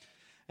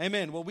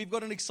Amen. Well, we've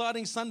got an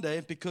exciting Sunday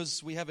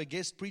because we have a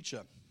guest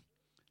preacher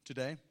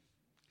today.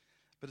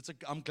 But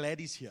I'm glad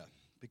he's here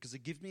because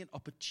it gives me an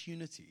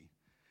opportunity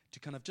to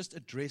kind of just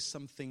address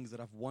some things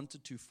that I've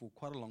wanted to for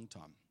quite a long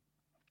time.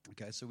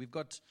 Okay, so we've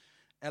got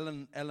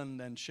Alan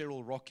and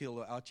Cheryl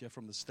Rockhill are out here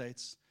from the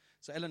States.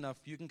 So Alan,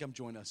 if you can come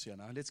join us here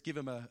now. Let's give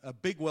him a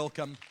big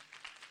welcome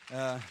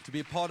to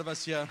be a part of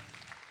us here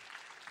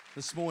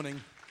this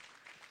morning.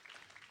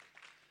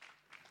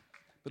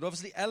 But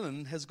obviously,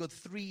 Alan has got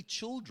 3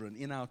 children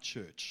in our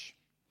church,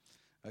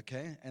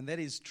 okay? And that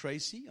is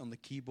Tracy on the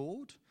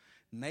keyboard,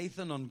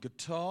 Nathan on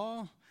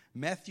guitar,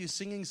 Matthew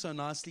singing so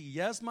nicely.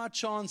 Here's my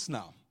chance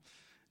now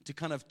to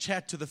kind of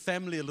chat to the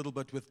family a little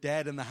bit with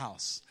Dad in the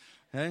house.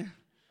 Okay?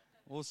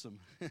 Awesome.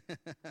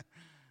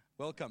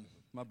 Welcome,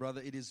 my brother.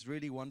 It is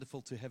really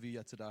wonderful to have you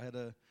here today. I had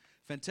a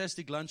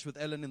fantastic lunch with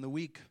Alan in the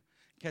week,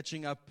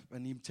 catching up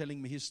and him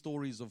telling me his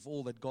stories of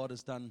all that God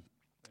has done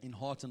in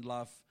heart and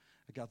life.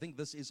 Okay, I think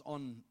this is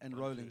on and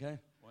rolling, okay?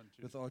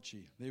 With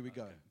Archie. There we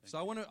go.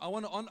 So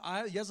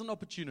here's an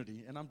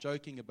opportunity, and I'm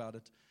joking about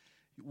it.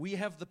 We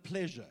have the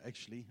pleasure,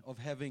 actually, of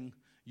having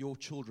your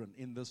children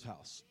in this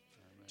house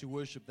to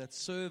worship, that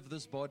serve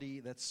this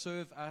body, that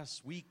serve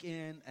us week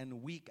in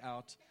and week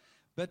out.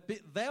 But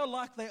they are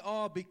like they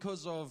are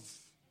because of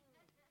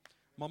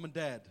Mom and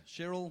Dad.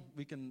 Cheryl,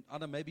 I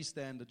don't know, maybe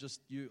stand,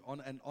 just you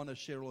and honor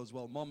Cheryl as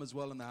well. Mom as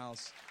well in the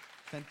house.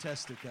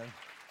 Fantastic, eh?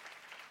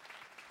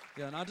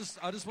 Yeah, and I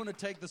just want to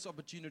take this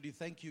opportunity.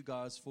 Thank you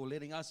guys for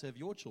letting us have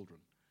your children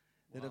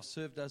that have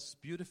served us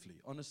beautifully,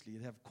 honestly,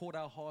 that have caught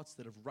our hearts,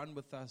 that have run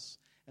with us,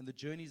 and the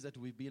journeys that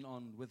we've been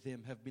on with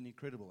them have been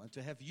incredible. And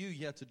to have you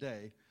here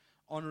today,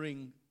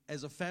 honoring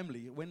as a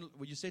family, when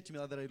you said to me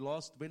the other day,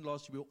 when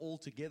last we were all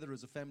together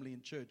as a family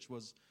in church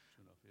was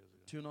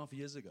 2.5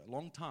 years ago.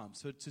 Long time.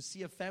 So to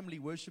see a family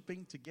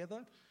worshiping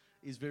together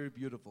is very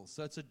beautiful.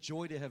 So it's a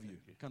joy to have you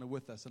kind of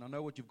with us. And I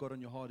know what you've got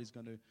on your heart is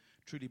going to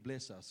truly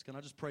bless us. Can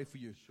I just pray for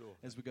you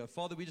as we go?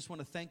 Father, we just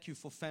want to thank you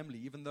for family.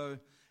 Even though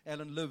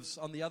Alan lives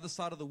on the other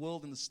side of the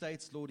world in the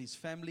States, Lord, his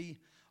family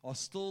are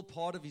still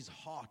part of his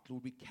heart.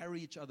 Lord, we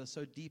carry each other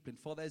so deep. And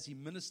Father, as he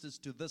ministers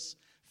to this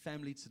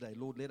family today,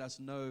 Lord, let us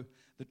know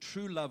the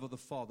true love of the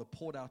Father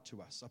poured out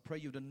to us. I pray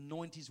you'd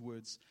anoint his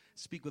words,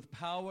 speak with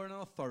power and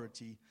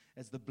authority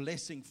as the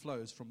blessing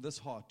flows from this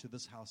heart to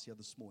this house here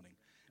this morning.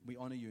 We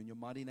honor you in your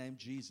mighty name,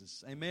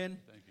 Jesus. Amen.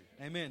 Thank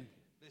you. Amen.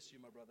 Bless you,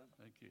 my brother.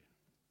 Thank you.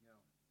 Yeah.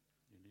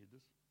 You need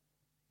this?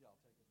 Yeah,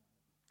 I'll take it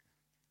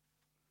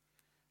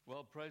now.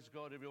 Well, praise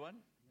God, everyone.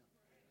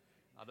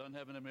 Yeah. I don't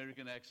have an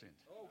American accent.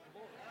 Oh,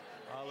 come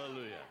on.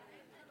 Hallelujah.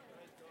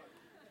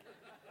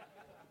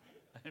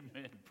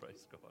 Amen.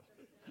 Praise God.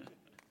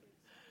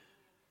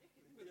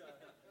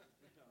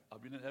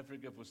 I've been in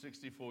Africa for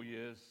 64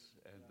 years,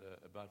 and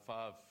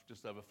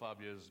just over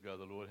 5 years ago,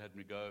 the Lord had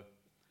me go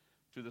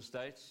to the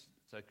States,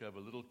 take over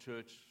a little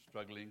church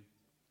struggling,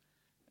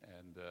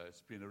 and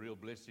it's been a real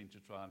blessing to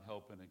try and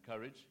help and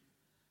encourage.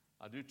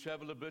 I do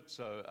travel a bit,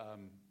 so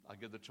I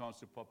get the chance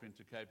to pop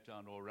into Cape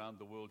Town or around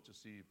the world to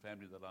see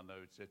family that I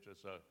know, etc.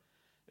 So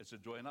it's a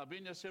joy. And I've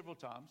been here several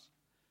times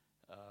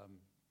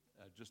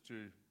just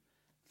to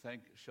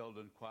thank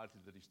Sheldon quietly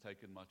that he's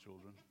taken my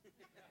children,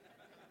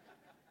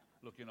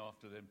 looking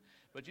after them.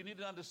 But you need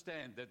to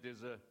understand that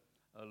there's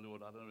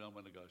Lord, I don't know where I'm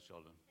going to go,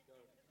 Sheldon.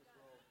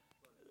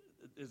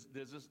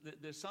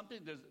 There's something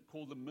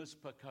called the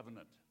Mizpah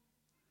covenant.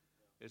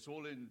 It's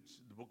all in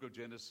the book of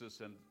Genesis,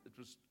 and it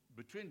was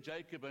between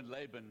Jacob and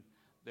Laban.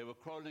 They were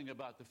quarreling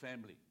about the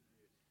family,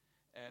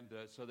 and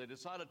so they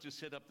decided to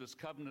set up this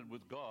covenant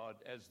with God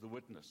as the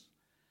witness,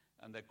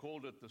 and they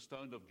called it the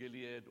Stone of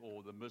Gilead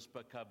or the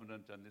Mizpah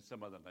covenant, and there's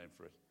some other name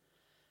for it.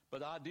 But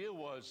the idea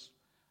was,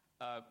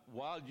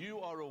 while you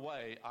are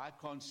away, I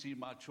can't see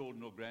my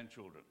children or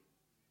grandchildren,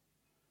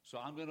 so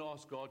I'm going to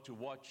ask God to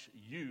watch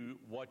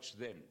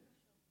them.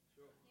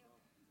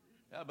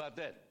 How about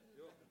that?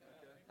 Sure.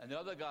 Okay. And the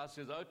other guy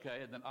says, okay,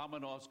 and then I'm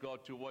going to ask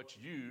God to watch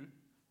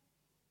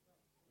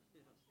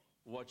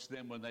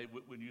them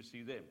when you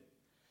see them.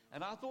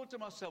 And I thought to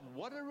myself,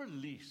 what a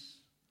release.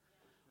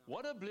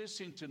 What a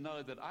blessing to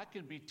know that I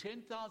can be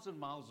 10,000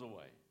 miles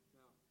away.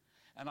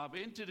 And I've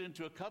entered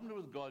into a covenant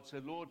with God,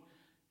 said, Lord,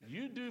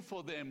 you do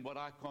for them what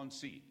I can't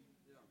see.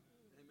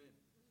 Amen.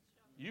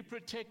 You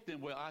protect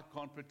them where I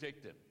can't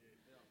protect them.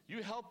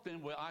 You help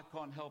them where I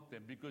can't help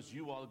them because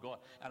you are God.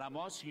 And I'm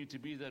asking you to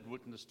be that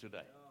witness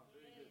today.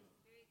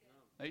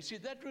 Now, you see,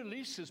 that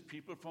releases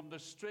people from the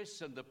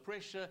stress and the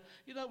pressure.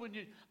 You know,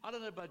 I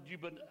don't know about you,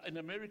 but in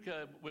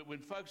America, when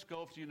folks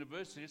go off to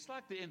university, it's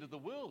like the end of the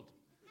world.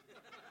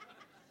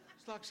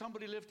 It's like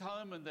somebody left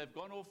home and they've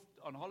gone off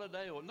on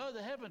holiday, or no,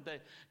 they haven't.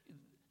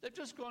 They've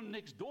just gone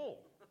next door.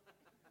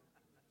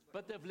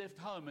 But they've left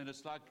home, and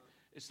it's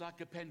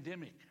like a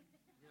pandemic.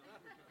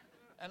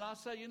 And I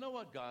say, you know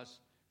what,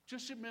 guys?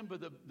 Just remember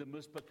the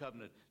Mizpah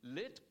covenant.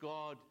 Let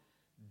God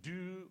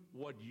do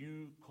what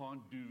you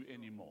can't do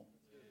anymore.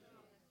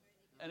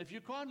 And if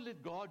you can't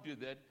let God do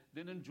that,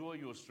 then enjoy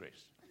your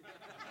stress.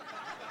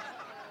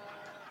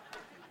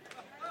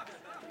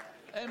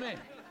 Amen.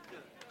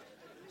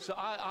 So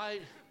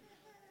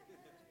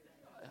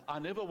I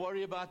never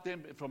worry about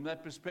them from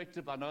that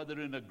perspective. I know they're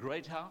in a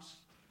great house.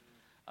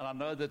 And I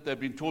know that they've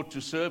been taught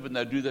to serve, and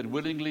they do that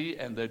willingly,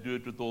 and they do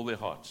it with all their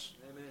hearts.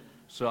 Amen.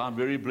 So I'm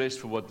very blessed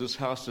for what this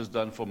house has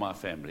done for my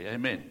family.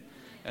 Amen.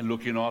 And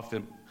looking after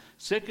them.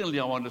 Secondly,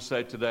 I want to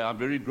say today, I'm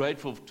very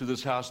grateful to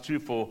this house too.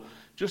 For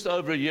just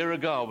over a year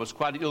ago, I was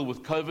quite ill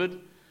with COVID,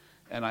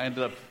 and I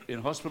ended up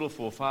in hospital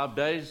for 5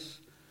 days.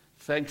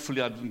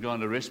 Thankfully, I didn't go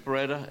on a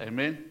respirator.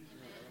 Amen.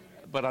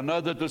 But I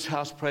know that this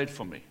house prayed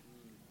for me.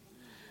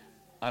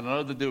 I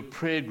know that there were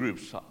prayer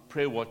groups,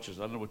 prayer watchers,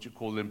 I don't know what you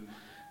call them,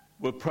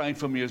 were praying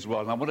for me as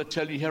well. And I want to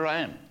tell you, here I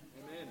am.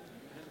 Amen.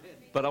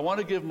 But I want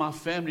to give my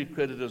family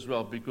credit as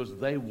well, because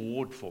they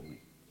warred for me.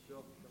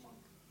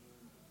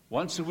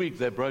 Once a week,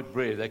 they broke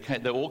bread.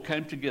 They all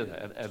came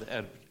together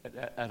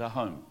at a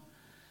home.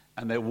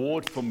 And they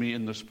warred for me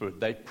in the Spirit.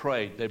 They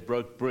prayed. They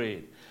broke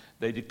bread.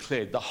 They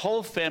declared. The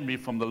whole family,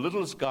 from the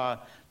littlest guy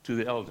to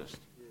the eldest,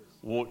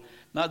 warred.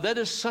 Now, that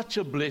is such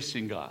a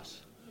blessing,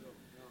 guys,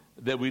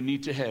 that we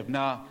need to have.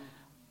 Now,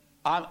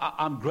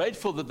 I'm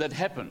grateful that that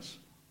happens.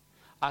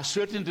 I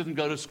certainly didn't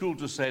go to school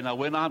to say, now,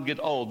 when I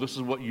get old, this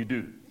is what you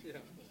do.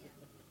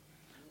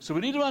 So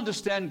we need to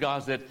understand,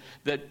 guys, that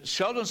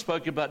Sheldon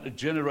spoke about the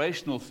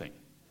generational thing.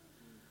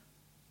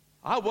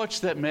 I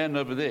watched that man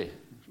over there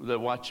with that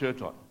white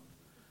shirt on.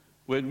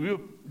 When we were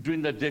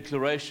doing that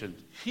declaration,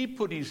 he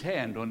put his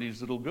hand on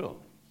his little girl.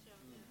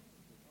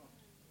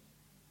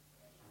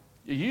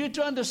 You need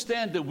to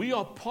understand that we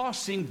are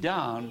passing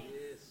down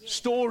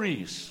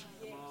stories,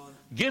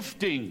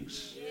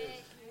 giftings,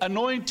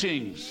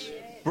 anointings,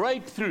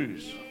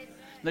 breakthroughs.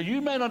 Now,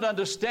 you may not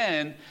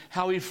understand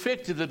how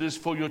effective it is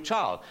for your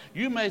child.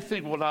 You may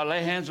think, well, I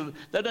lay hands on them.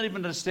 They don't even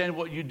understand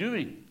what you're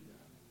doing.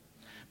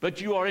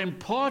 But you are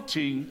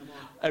imparting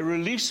a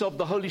release of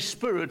the Holy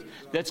Spirit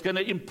that's going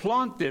to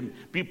implant them,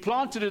 be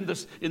planted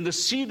in the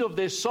seed of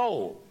their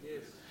soul.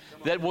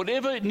 That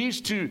whatever it needs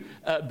to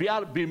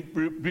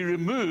be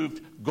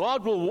removed,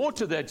 God will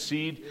water that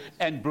seed,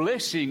 and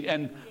blessing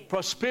and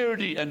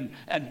prosperity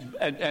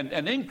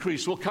and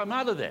increase will come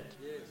out of that.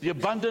 The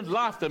abundant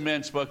life the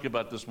man spoke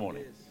about this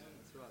morning.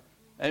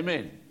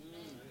 Amen.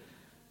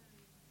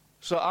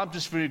 So I'm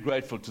just very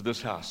grateful to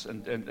this house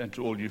and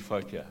to all you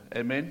folk here.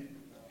 Amen.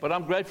 But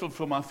I'm grateful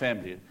for my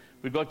family.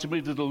 We got to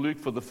meet little Luke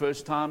for the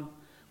first time.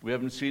 We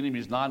haven't seen him.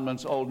 He's 9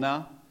 months old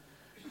now.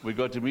 We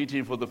got to meet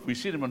him we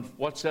seen him on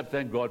WhatsApp.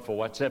 Thank God for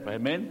WhatsApp.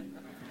 Amen.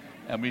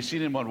 And we've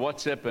seen him on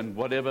WhatsApp and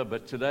whatever.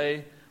 But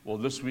today, well,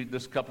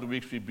 this couple of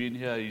weeks we've been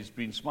here, he's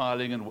been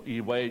smiling and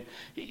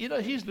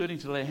he's learning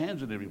to lay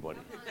hands on everybody.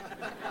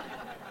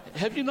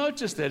 Have you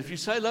noticed that? If you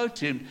say hello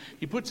to him,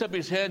 he puts up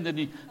his hand and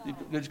he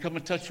goes, come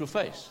and touch your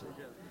face.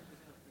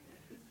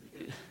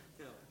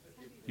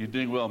 You're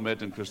doing well,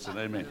 Matt and Kristen.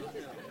 Amen.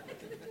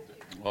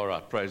 All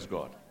right, praise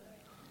God.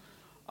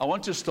 I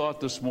want to start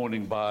this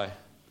morning by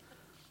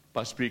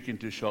speaking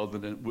to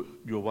Sheldon and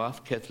your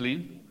wife,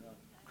 Kathleen.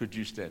 Could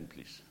you stand,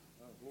 please?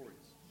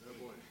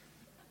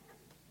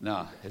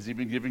 Now, has he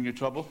been giving you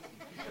trouble?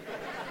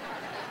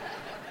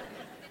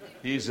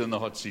 He's in the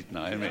hot seat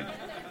now. Amen.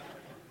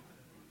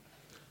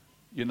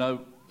 You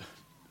know,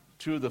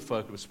 two of the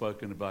folk have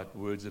spoken about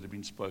words that have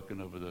been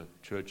spoken over the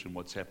church and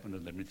what's happened,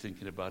 and they've been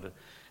thinking about it.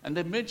 And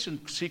they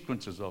mentioned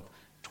sequences of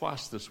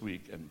twice this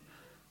week and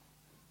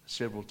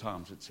several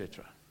times,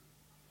 etc.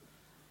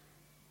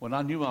 When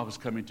I knew I was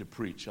coming to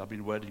preach, I've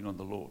been waiting on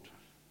the Lord.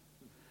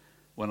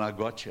 When I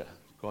got here,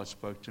 God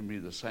spoke to me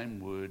the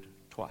same word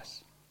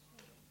twice.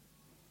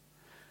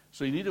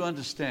 So you need to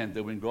understand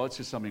that when God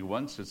says something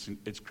once, it's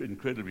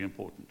incredibly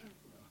important.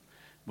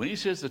 When he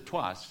says it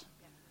twice,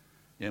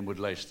 Jan moet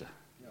luister.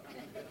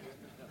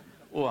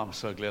 Oh, I'm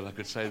so glad I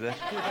could say that.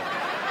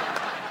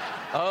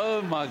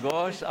 Oh my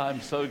gosh,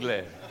 I'm so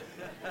glad.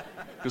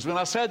 Because when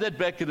I say that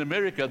back in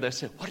America, they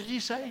say, what did he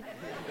say?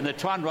 And they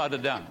try and write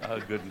it down. Oh,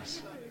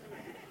 goodness.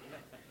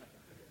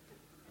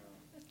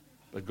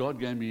 But God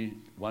gave me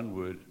one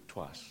word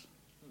twice,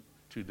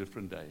 2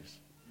 different days.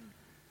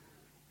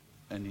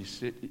 And he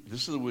said,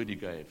 this is the word he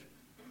gave.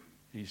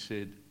 He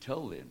said,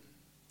 tell them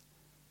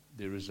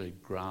there is a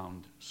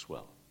ground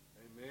swell.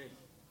 Amen.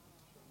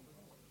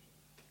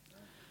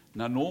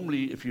 Now,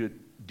 normally, if you're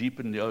deep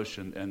in the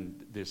ocean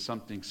and there's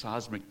something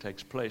seismic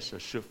takes place, a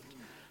shift,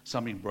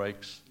 something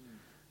breaks,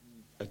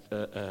 what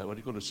do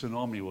you call it, a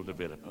tsunami will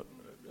develop.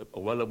 A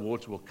well of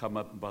water will come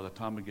up, and by the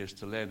time it gets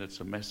to land, it's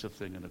a massive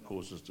thing and it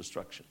causes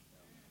destruction.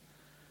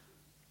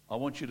 I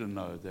want you to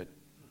know that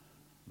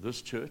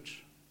this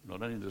church,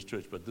 not only this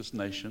church, but this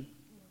nation,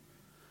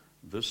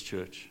 this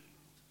church,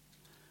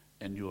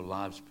 and your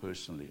lives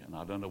personally, and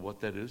I don't know what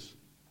that is,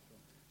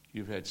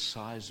 you've had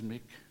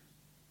seismic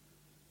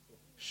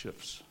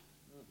shifts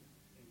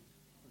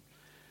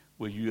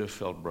where you have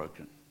felt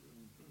broken,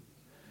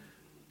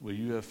 where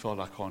you have felt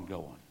I can't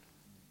go on.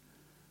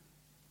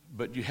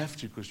 But you have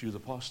to, because you're the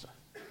pastor.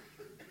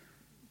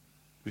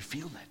 We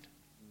feel that.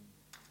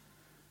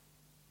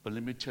 But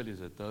let me tell you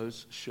that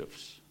those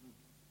shifts,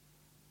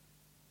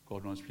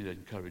 God wants me to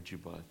encourage you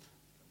both.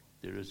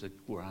 There is a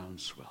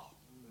groundswell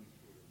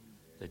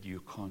that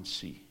you can't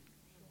see.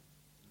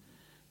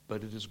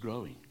 but it is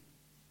growing.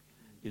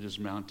 It is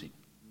mounting.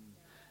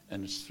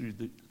 And it's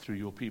through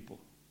your people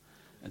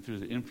and through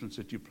the influence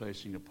that you're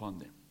placing upon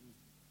them.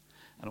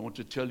 And I want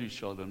to tell you,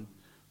 Sheldon,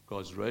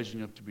 God's raising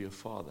you up to be a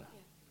father.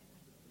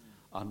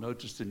 I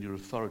noticed in your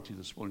authority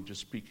this morning,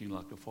 just speaking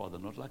like a father,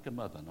 not like a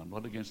mother. And I'm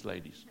not against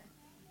ladies.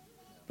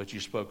 But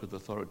you spoke with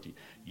authority.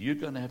 You're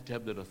going to have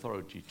that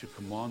authority to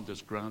command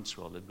this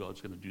groundswell that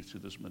God's going to do through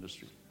this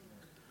ministry.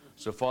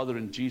 So, Father,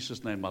 in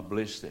Jesus' name, I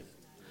bless them.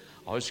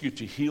 I ask you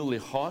to heal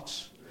their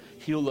hearts,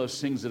 heal those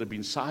things that have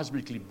been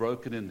seismically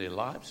broken in their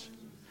lives,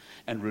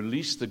 and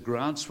release the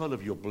groundswell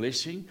of your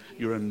blessing,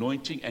 your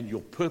anointing, and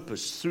your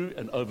purpose through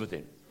and over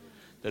them.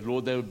 That,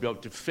 Lord, they would be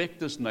able to affect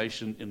this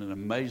nation in an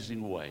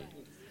amazing way.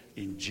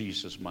 In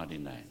Jesus' mighty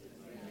name.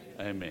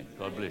 Amen.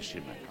 God bless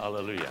you, man.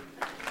 Hallelujah.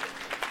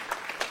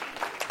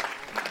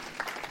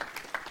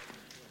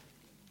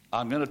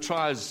 I'm going to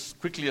try as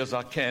quickly as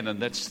I can,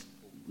 and that's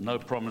no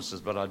promises,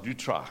 but I do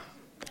try.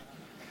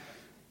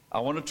 I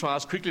want to try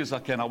as quickly as I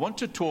can. I want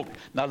to talk.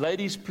 Now,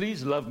 ladies,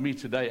 please love me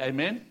today.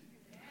 Amen?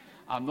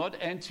 I'm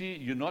not anti,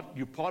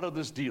 you're part of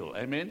this deal.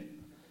 Amen?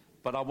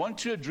 But I want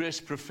to address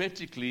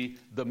prophetically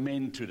the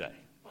men today.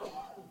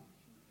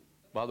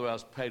 By the way, I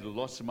was paid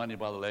lots of money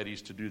by the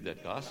ladies to do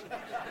that, guys.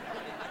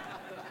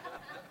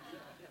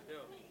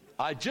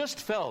 I just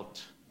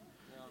felt,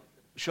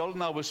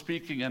 Sheldon and I were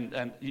speaking,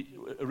 and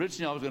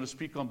originally I was going to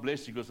speak on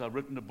blessing because I've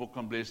written a book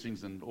on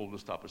blessings and all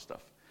this type of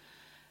stuff.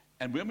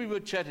 And when we were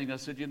chatting, I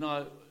said,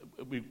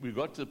 we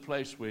got to the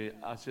place where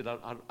I said,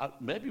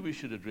 maybe we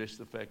should address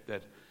the fact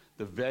that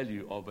the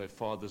value of a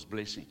father's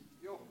blessing.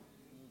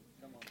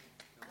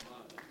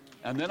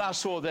 And then I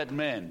saw that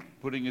man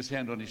putting his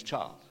hand on his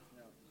child.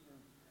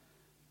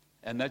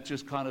 And that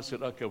just kind of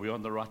said, okay, we're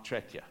on the right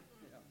track here.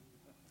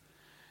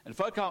 And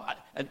folk,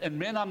 and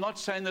men, I'm not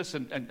saying this,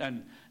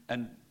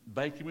 and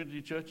Bay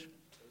Community Church,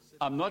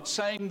 I'm not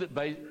saying that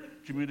Bay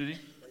Community,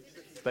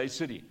 Bay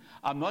City,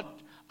 I'm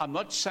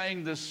not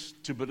saying this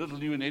to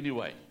belittle you in any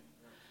way.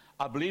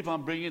 I believe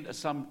I'm bringing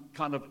some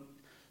kind of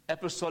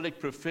apostolic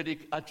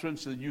prophetic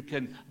utterance so that you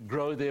can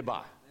grow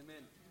thereby.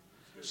 Amen.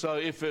 So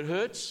if it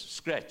hurts,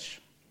 scratch.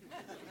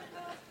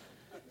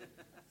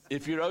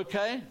 If you're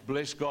okay,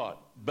 bless God.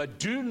 But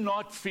do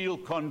not feel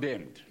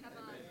condemned.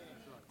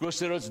 Because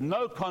there is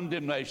no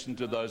condemnation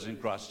to those in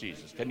Christ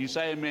Jesus. Can you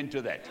say amen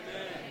to that?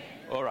 Amen.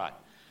 All right.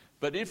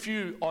 But if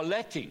you are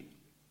lacking,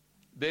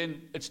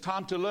 then it's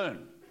time to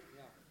learn.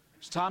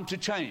 It's time to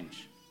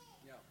change.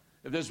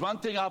 If there's one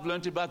thing I've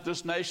learned about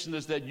this nation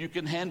is that you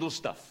can handle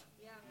stuff.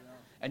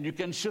 And you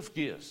can shift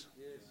gears.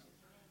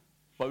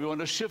 But we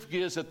want to shift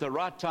gears at the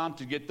right time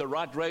to get the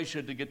right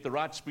ratio, to get the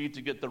right speed,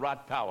 to get the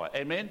right power.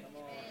 Amen?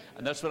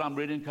 And that's what I'm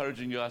really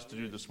encouraging you guys to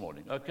do this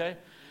morning. Okay?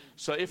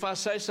 So if I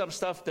say some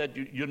stuff that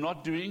you're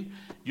not doing,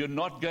 you're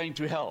not going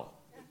to hell.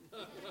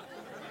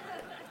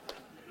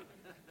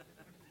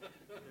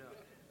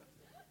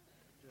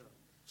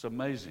 It's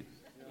amazing.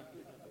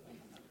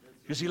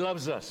 Because he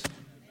loves us.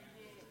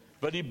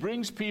 But he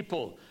brings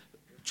people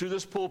to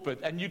this pulpit.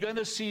 And you're going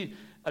to see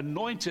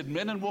anointed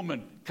men and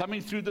women coming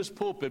through this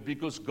pulpit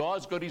because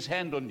God's got his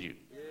hand on you.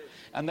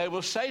 And they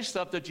will say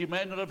stuff that you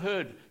may not have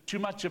heard too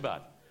much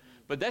about.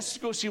 But that's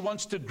because he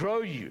wants to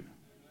grow you.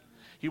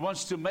 He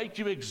wants to make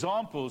you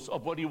examples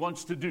of what he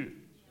wants to do.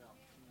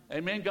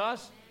 Amen,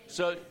 guys?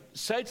 So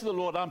say to the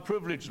Lord, I'm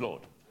privileged,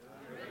 Lord.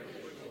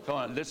 Come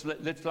on, let's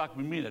like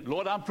we mean it.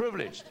 Lord, I'm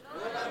privileged,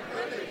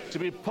 to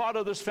be part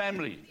of this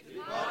family.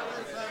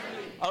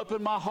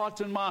 Open my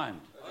heart and mind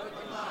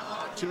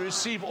to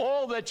receive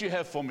all that you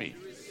have for me.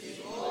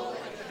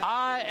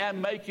 I am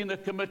making a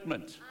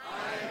commitment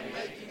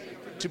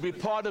to be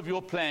part of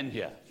your plan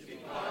here.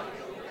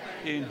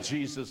 In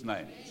Jesus'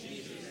 name.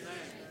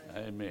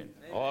 Amen.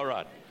 All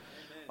right.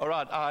 All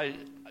right. I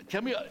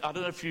don't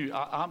know if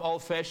I'm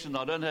old-fashioned.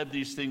 I don't have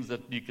these things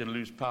that you can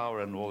lose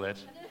power and all that.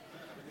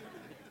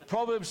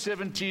 Proverbs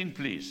 17,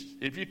 please.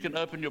 If you can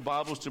open your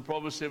Bibles to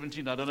Proverbs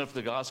 17. I don't know if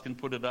the guys can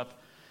put it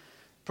up.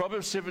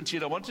 Proverbs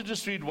 17. I want to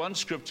just read one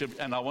scripture,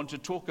 and I want to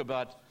talk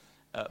about,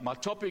 my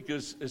topic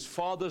is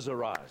fathers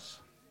arise.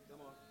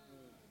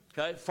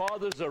 Okay,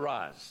 fathers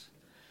arise.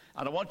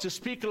 And I want to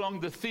speak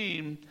along the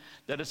theme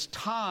that it's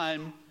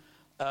time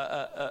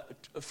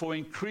for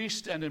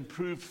increased and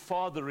improved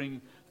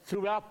fathering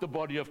throughout the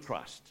body of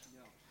Christ.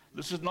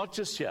 This is not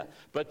just here,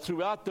 but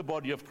throughout the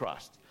body of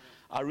Christ.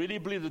 I really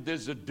believe that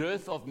there's a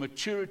dearth of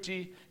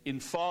maturity in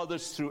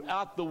fathers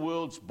throughout the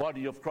world's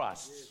body of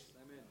Christ.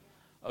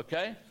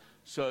 Okay?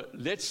 So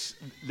let's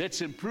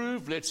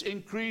improve, let's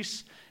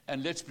increase,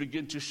 and let's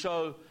begin to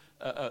show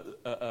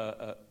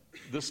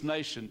this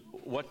nation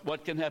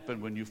what can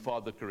happen when you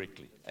father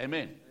correctly.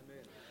 Amen.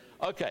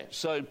 Okay,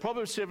 so in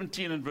Proverbs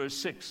 17 and verse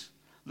 6,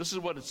 this is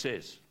what it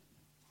says.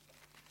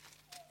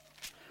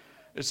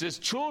 It says,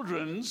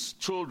 children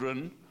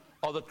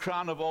are the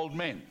crown of old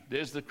men.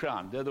 There's the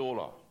crown. There they all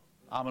are.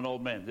 I'm an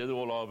old man. There they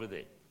all are over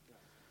there.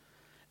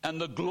 And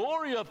the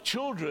glory of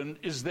children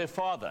is their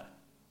father.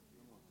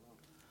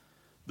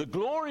 The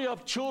glory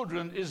of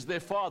children is their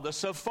father.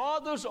 So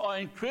fathers are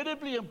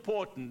incredibly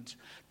important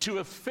to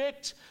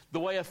affect the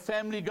way a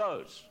family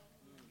goes,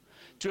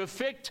 to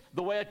affect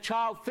the way a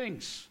child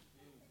thinks,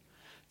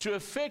 to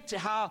affect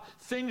how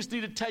things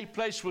need to take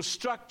place with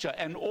structure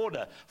and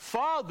order.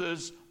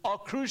 Fathers are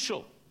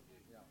crucial.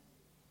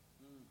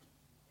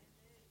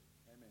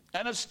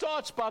 And it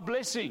starts by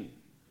blessing.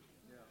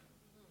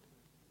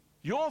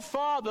 Your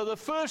father, the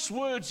first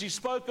words he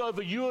spoke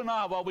over you and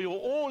I while we were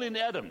all in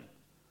Adam,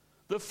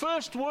 the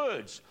first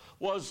words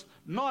was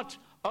not,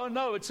 oh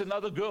no, it's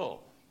another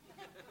girl.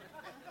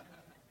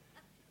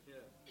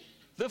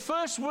 The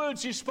first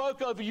words he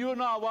spoke over you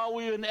and I while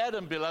we were in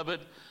Adam, beloved,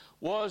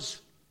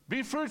 was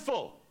be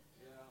fruitful,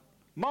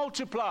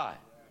 multiply,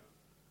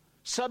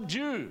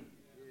 subdue,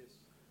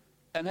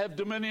 and have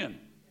dominion.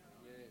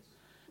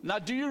 Now,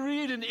 do you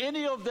read in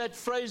any of that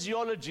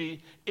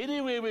phraseology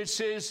anywhere where it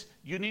says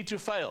you need to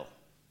fail?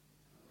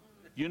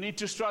 You need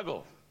to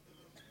struggle.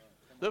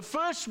 The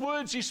first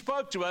words he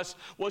spoke to us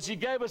was he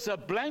gave us a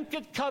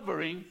blanket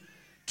covering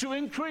to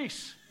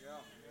increase,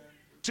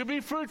 to be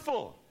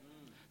fruitful,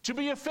 to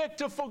be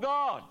effective for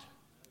God,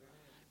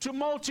 to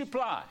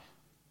multiply,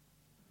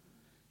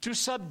 to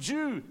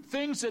subdue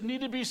things that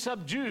need to be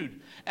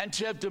subdued, and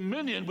to have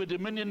dominion where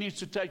dominion needs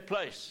to take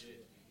place.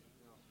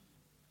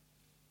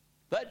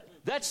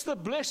 That's the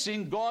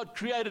blessing God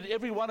created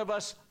every one of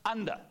us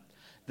under.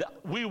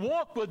 We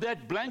walk with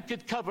that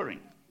blanket covering.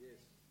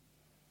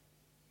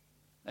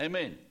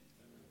 Amen.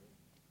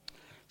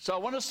 So I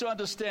want us to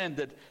understand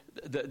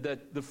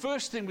that the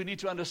first thing we need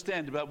to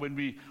understand about when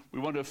we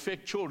want to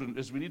affect children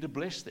is we need to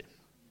bless them.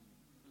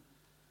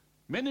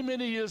 Many,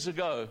 many years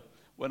ago,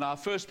 when I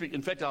first,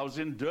 in fact, I was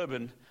in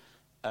Durban,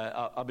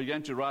 I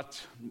began to write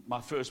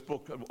my first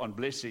book on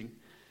blessing,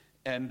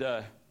 and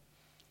I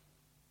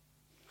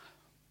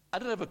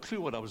didn't have a clue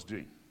what I was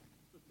doing.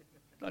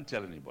 Don't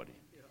tell anybody.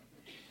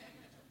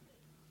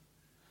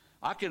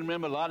 I can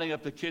remember lining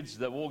up the kids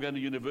that were all going to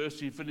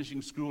university,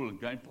 finishing school,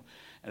 and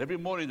every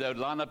morning they would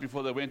line up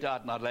before they went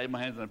out, and I'd lay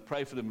my hands and I'd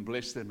pray for them and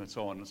bless them, and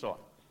so on and so on.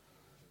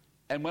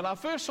 And when I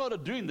first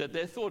started doing that,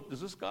 they thought,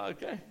 is this guy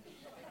okay?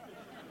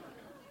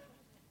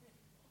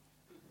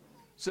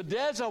 So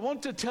dads, I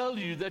want to tell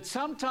you that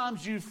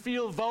sometimes you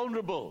feel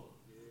vulnerable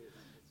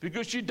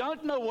because you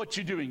don't know what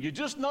you're doing. You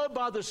just know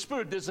by the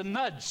Spirit. There's a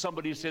nudge,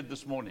 somebody said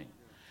this morning.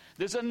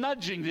 There's a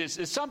nudging,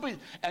 there's something,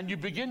 and you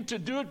begin to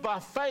do it by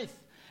faith.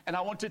 And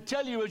I want to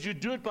tell you, as you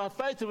do it by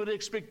faith and with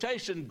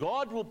expectation,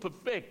 God will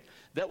perfect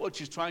that which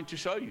He's trying to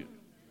show you.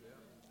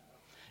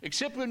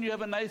 Except when you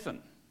have a Nathan.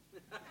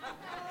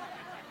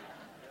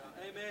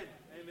 Amen.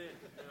 Amen.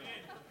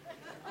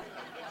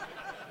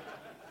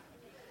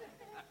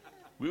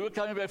 We were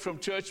coming back from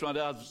church one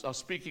day. I was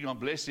speaking on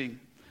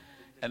blessing,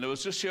 and it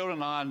was just Cheryl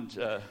and I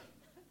and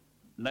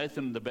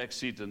Nathan in the back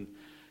seat, and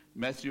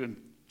Matthew and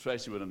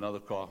Tracy were in another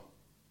car.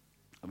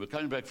 And we're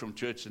coming back from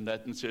church, and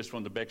Nathan says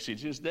from the back seat,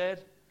 he says,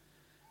 Dad,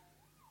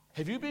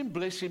 have you been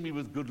blessing me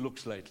with good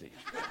looks lately?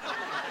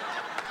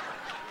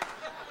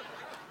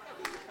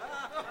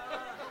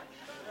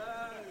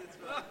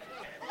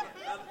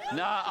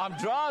 Now, I'm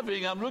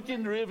driving, I'm looking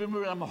in the rearview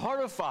mirror, I'm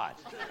horrified.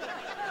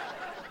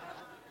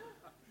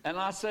 And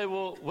I say,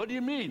 well, what do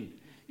you mean?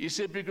 He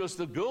said, because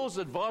the girls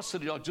at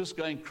varsity are just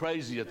going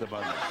crazy at the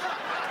moment.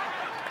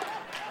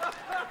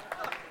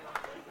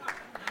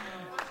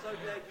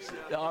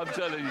 I'm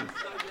telling you.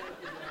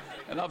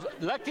 And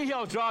lucky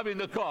I was driving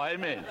the car,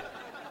 amen.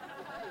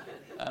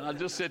 And I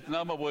just said,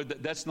 no, my boy,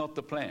 that's not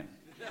the plan.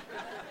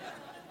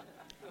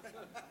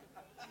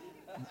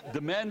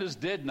 The man is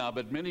dead now,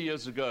 but many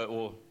years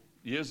ago,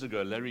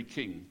 Larry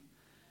King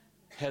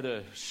had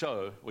a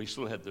show, well, he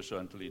still had the show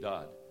until he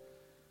died,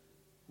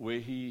 where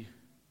he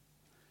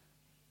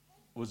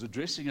was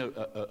addressing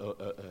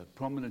a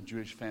prominent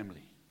Jewish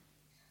family.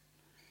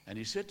 And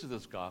he said to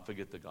this guy, I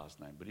forget the guy's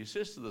name, but he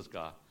says to this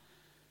guy,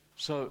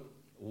 so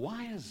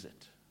why is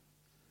it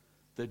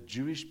that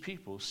Jewish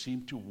people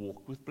seem to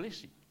walk with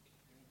blessing?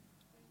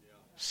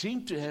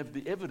 Seem to have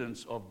the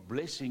evidence of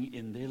blessing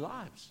in their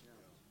lives.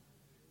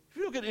 If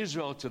you look at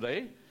Israel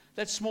today,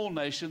 that small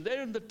nation,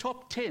 they're in the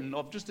top 10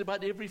 of just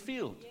about every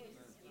field.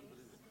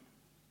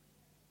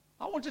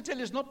 I want to tell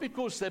you, it's not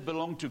because they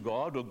belong to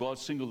God or God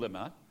singled them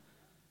out.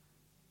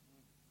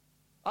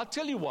 I'll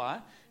tell you why.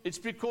 It's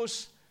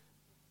because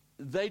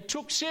they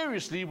took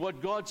seriously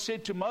what God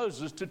said to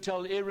Moses to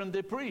tell Aaron,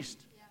 their priest.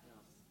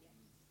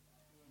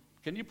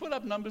 Can you put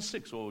up Numbers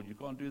 6, or you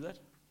can't do that?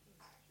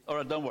 All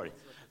right, don't worry.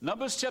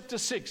 Numbers chapter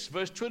 6,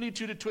 verse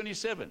 22 to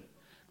 27.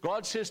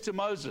 God says to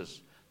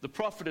Moses, the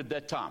prophet at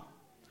that time,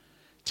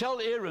 tell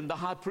Aaron, the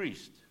high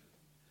priest,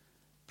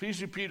 please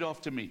repeat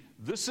after me.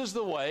 This is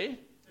the way.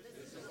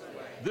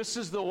 This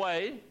is the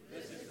way.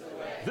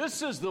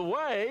 This is the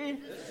way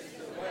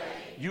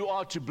you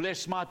are to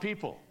bless my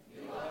people.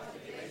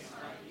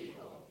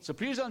 So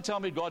please don't tell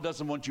me God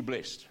doesn't want you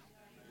blessed.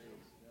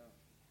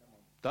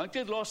 Don't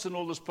get lost in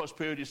all this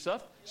prosperity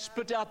stuff.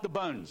 Spit out the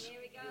bones.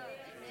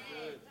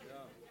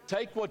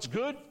 Take what's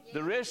good,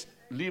 the rest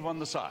leave on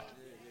the side.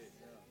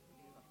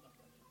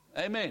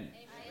 Amen.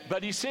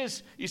 But he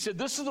said,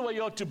 this is the way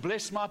you are to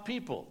bless my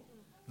people.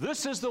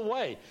 This is the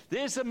way.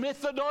 There's a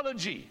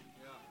methodology.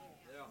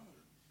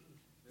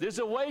 There's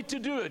a way to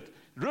do it,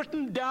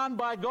 written down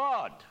by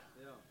God.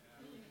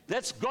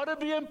 That's got to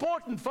be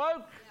important,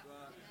 folk.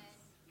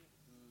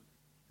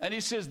 And he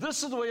says,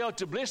 this is the way you are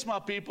to bless my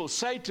people.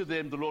 Say to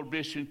them, the Lord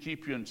bless you and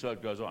keep you, and so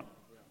it goes on.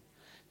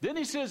 Then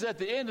he says at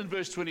the end in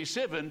verse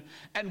 27,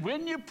 and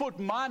when you put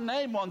my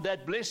name on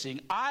that blessing,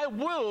 I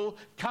will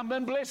come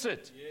and bless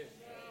it. Yes.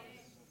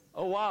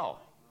 Oh, wow.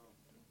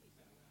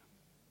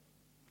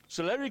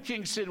 So Larry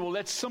King said, well,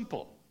 that's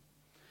simple.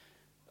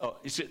 Oh,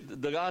 he said,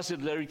 the guy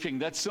said, Larry King,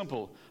 that's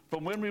simple.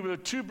 From when we were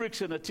 2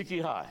 bricks and a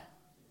tikkie high.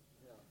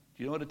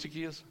 Do you know what a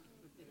tikkie is?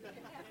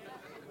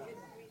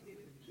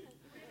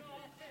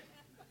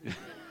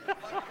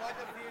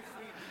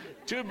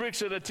 Two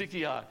bricks and a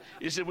tikkie high.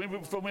 He said,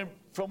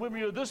 from when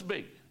we were this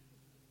big,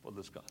 for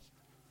this guy.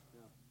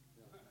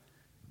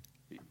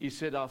 He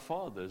said, our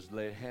fathers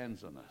laid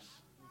hands on us,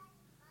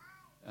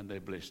 and they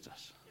blessed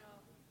us,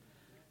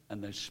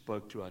 and they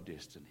spoke to our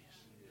destinies,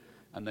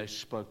 and they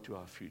spoke to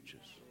our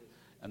futures,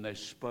 and they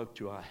spoke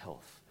to our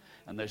health,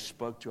 and they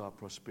spoke to our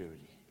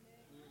prosperity.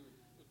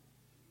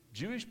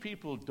 Jewish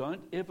people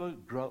don't ever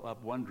grow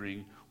up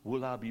wondering,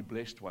 will I be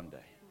blessed one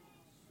day?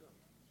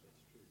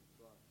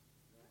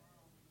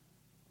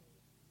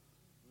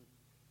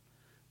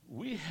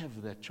 We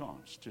have that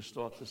chance to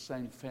start the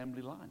same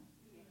family line.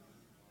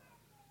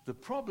 The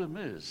problem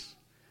is,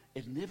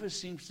 it never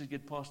seems to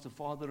get past the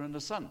father and the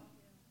son.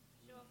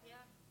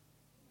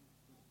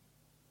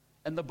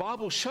 And the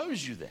Bible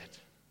shows you that.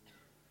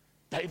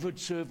 David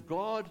served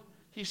God,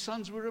 his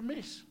sons were a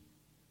mess.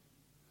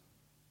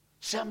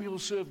 Samuel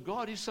served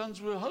God, his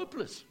sons were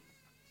hopeless.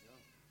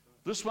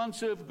 This one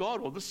served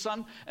God, or this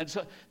son, and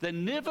so they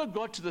never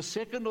got to the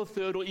second or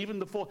third or even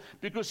the fourth,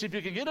 because if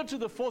you can get up to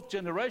the 4th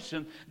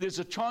generation, there's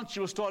a chance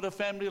you'll start a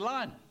family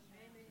line.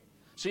 Amen.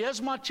 So here's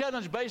my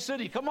challenge, Bay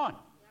City, come on.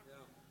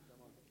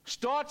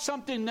 Start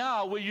something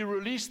now where you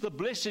release the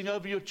blessing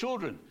over your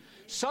children.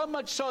 So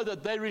much so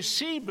that they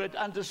receive it,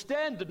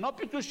 understand it, not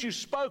because you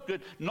spoke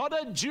it, not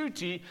a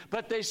duty,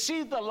 but they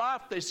see the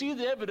life, they see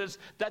the evidence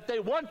that they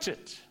want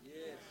it.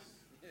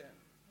 Yes.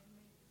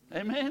 Yeah.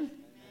 Amen?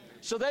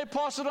 So they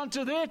pass it on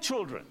to their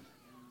children.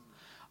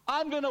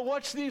 I'm going to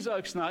watch these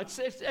Oaks now. It's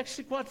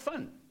actually quite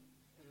fun.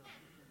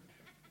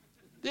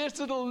 There's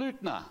little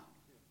Luke now.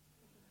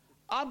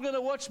 I'm going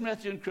to watch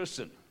Matthew and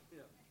Kristen.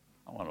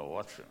 I want to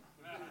watch them.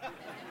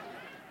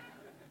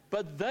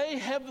 But they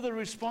have the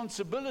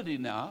responsibility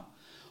now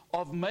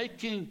of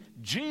making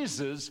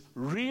Jesus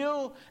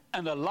real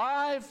and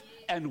alive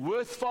and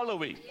worth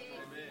following.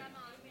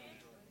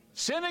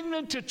 Sending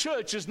them to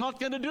church is not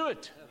going to do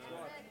it.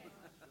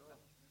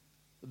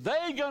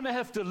 They're going to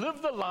have to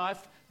live the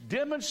life,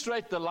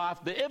 demonstrate the life,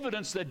 the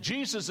evidence that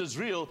Jesus is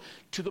real,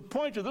 to the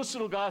point where this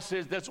little guy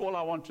says, that's all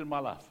I want in my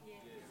life.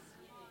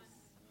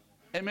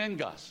 Amen,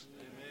 guys.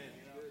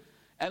 Amen.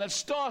 And it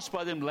starts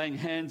by them laying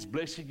hands,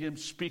 blessing him,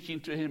 speaking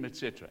to him,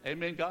 etc.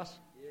 Amen, guys?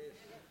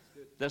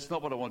 Yes. That's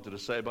not what I wanted to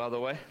say, by the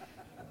way.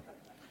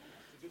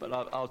 But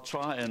I'll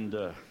try and...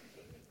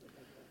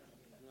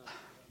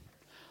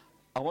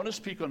 I want to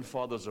speak on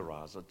Fathers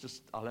Arise.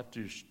 I'll have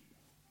to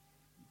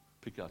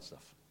pick out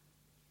stuff.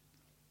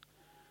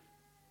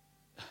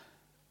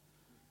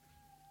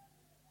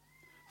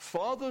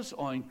 Fathers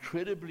are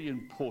incredibly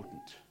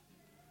important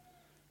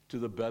to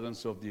the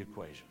balance of the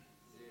equation.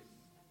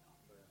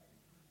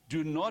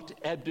 Do not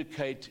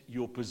abdicate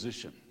your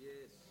position.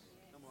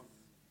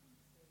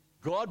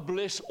 God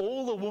bless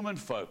all the women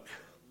folk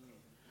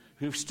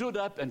who've stood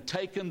up and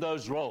taken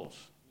those roles.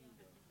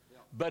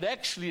 But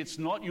actually, it's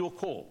not your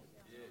call.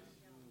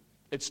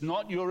 It's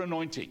not your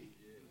anointing.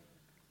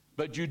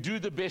 But you do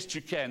the best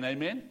you can.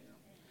 Amen?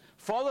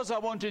 Fathers, I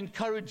want to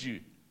encourage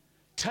you.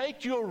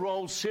 Take your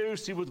role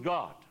seriously with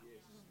God.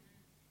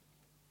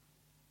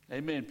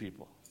 Amen,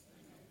 people.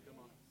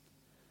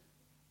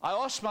 I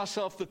asked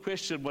myself the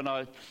question when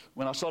I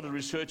started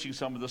researching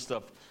some of this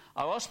stuff.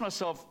 I asked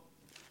myself,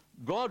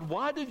 God,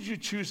 why did you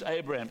choose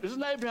Abraham?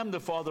 Isn't Abraham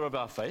the father of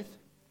our faith?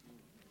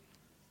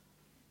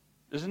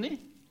 Isn't he?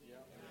 Yeah.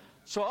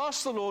 So I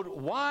asked the Lord,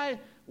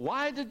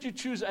 why did you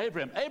choose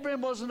Abraham?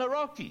 Abraham was an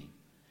Iraqi.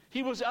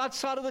 He was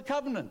outside of the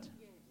covenant.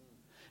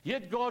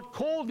 Yet God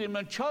called him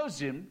and chose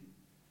him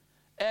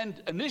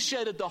and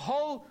initiated the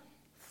whole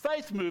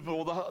faith movement,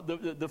 or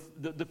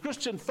the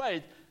Christian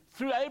faith,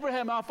 through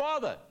Abraham, our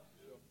father.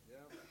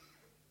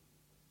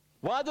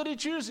 Why did he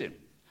choose him?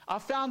 I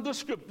found this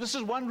scripture. This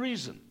is one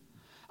reason.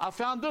 I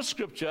found this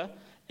scripture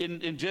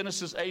in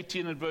Genesis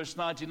 18 and verse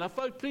 19. Now,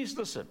 folks, please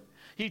listen.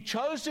 He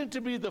chose him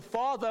to be the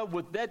father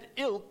with that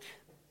ilk,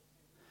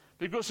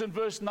 because in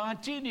verse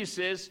 19 he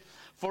says,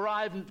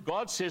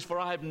 God says, for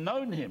I have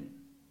known him,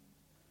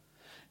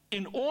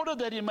 in order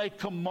that he may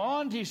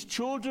command his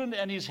children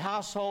and his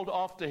household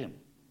after him,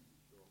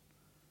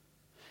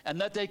 and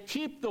that they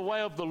keep the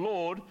way of the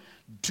Lord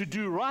to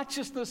do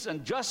righteousness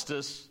and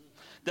justice,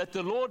 that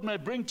the Lord may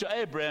bring to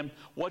Abraham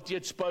what he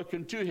had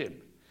spoken to him.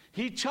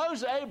 He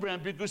chose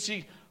Abraham because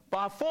he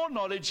by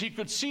foreknowledge, he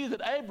could see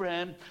that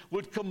Abraham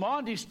would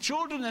command his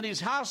children and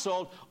his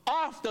household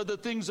after the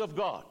things of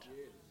God.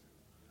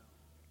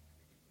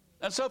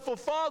 And so for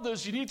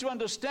fathers, you need to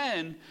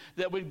understand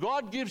that when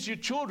God gives you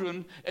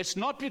children, it's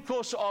not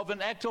because of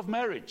an act of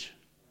marriage.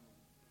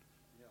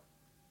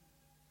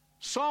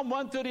 Psalm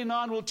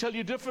 139 will tell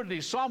you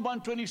differently. Psalm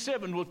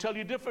 127 will tell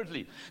you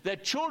differently.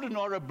 That children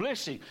are a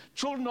blessing.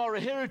 Children are a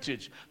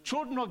heritage.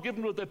 Children are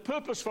given with a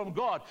purpose from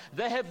God.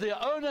 They have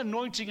their own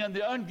anointing and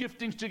their own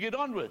giftings to get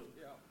on with.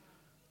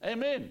 Yeah.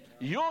 Amen.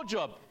 Yeah. Your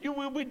job.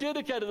 We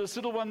dedicated this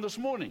little one this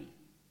morning.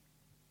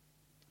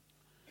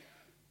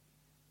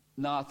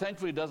 Now,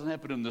 thankfully, it doesn't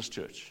happen in this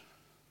church.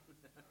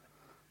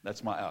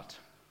 That's my out.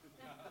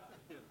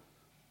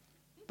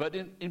 But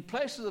in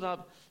places that I've...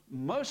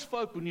 Most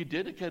folk, when you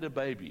dedicate a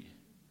baby,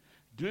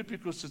 do it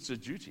because it's a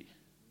duty.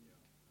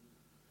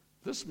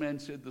 This man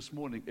said this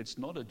morning, it's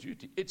not a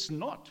duty. It's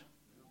not.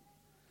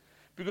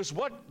 Because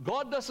what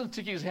God doesn't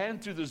stick his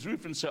hand through this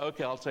roof and say,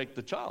 okay, I'll take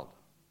the child.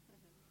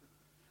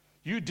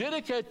 You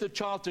dedicate the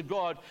child to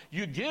God.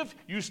 You give,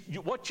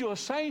 what you're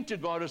saying to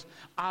God is,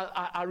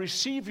 I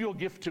receive your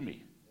gift to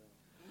me.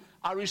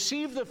 I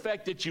receive the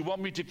fact that you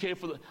want me to care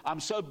for them.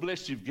 I'm so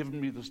blessed you've given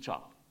me this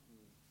child.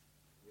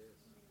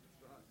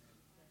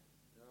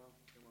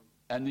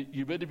 And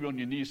you better be on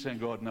your knees saying,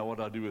 God, now what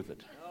do I do with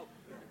it?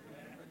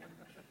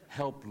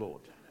 Help,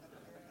 Lord.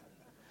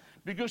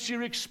 Because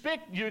you're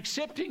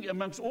accepting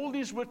amongst all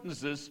these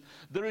witnesses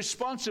the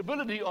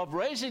responsibility of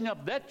raising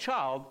up that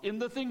child in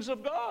the things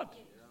of God.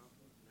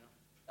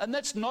 And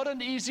that's not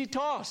an easy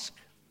task.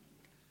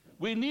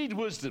 We need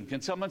wisdom. Can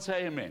someone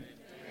say amen? Amen.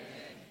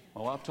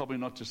 Oh, I've told me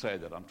not to say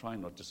that. I'm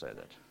trying not to say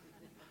that.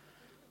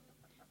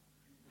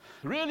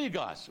 Really,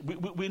 guys,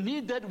 we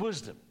need that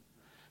wisdom.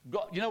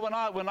 God, you know, when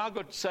I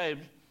got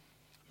saved,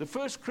 the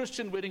first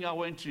Christian wedding I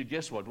went to,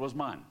 guess what, was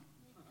mine.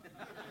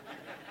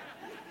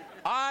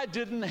 I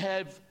didn't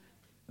have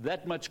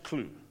that much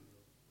clue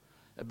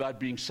about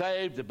being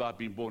saved, about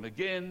being born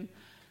again,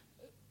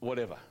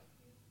 whatever.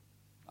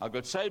 I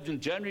got saved in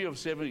January of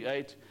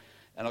 78,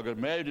 and I got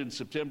married in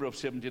September of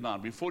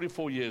 79. We're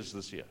 44 years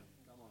this year.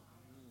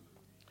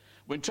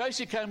 When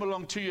Tracy came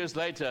along 2 years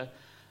later,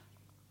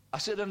 I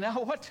said, and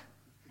now what?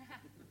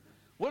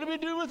 What do we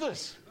do with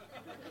this?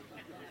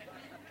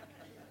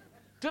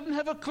 Didn't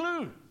have a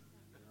clue.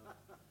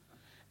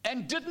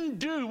 And didn't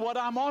do what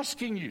I'm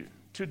asking you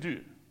to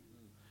do.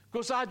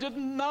 Because I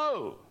didn't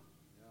know.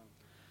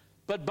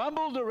 But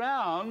bumbled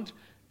around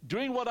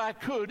doing what I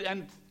could,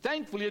 and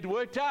thankfully it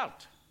worked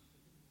out.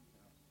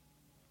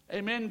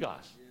 Amen,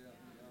 guys.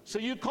 So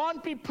you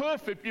can't be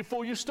perfect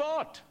before you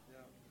start.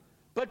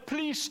 But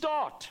please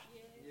start.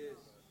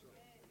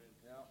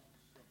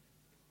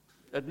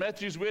 At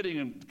Matthew's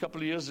wedding a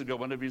couple of years ago,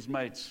 one of his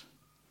mates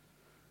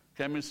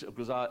came in,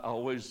 because I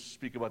always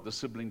speak about the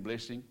sibling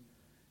blessing,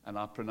 and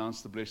I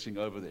pronounce the blessing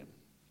over them.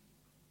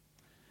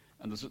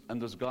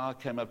 And this guy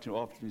came up to me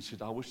after and he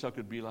said, I wish I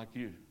could be like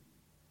you.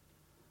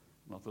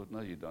 And I thought,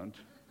 no, you don't.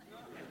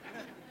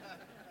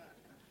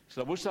 He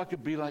said, I wish I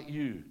could be like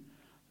you,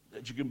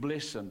 that you can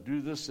bless and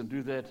do this and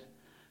do that.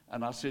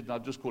 And I said, and I'll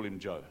just call him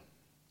Joe.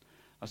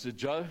 I said,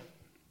 Joe,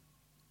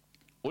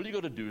 all you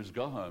got to do is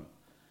go home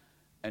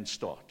and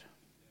start.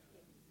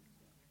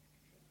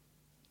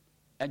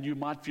 And you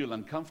might feel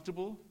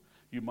uncomfortable,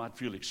 you might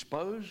feel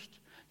exposed,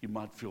 you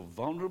might feel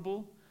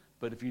vulnerable,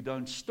 but if you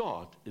don't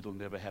start, it'll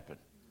never happen.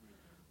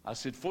 I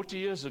said, 40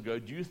 years ago,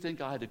 do you think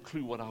I had a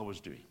clue what I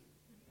was doing?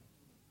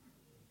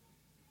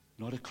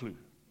 Not a clue.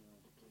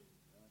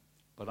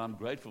 But I'm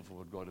grateful for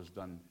what God has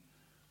done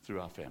through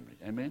our family.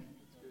 Amen?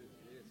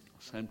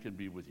 Same can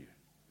be with you.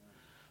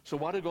 So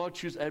why did God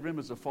choose Abraham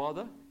as a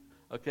father?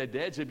 Okay,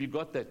 dads, have you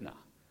got that now?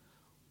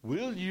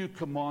 Will you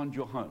command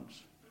your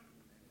homes?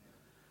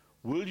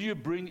 Will you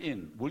bring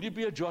in? Will you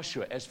be a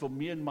Joshua? As for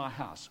me and my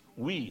house,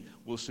 we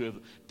will serve.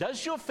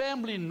 Does your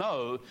family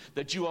know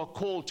that you are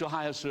called to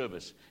higher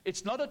service?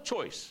 It's not a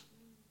choice.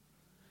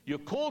 You're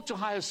called to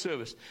higher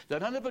service. They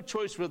don't have a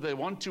choice whether they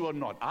want to or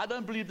not. I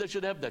don't believe they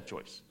should have that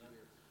choice.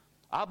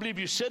 I believe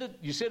you set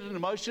it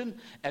in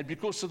motion, and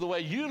because of the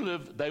way you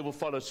live, they will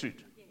follow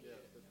suit.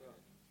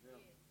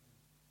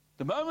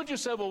 The moment you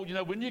say, well, you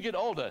know, when you get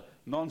older,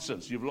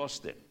 nonsense, you've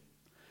lost them.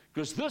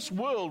 Because this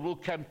world will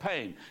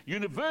campaign.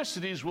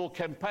 Universities will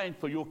campaign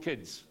for your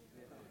kids.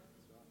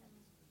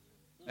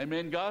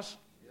 Amen, guys?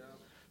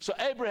 So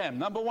Abraham,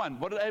 number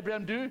one, what did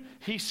Abraham do?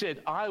 He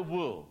said, I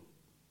will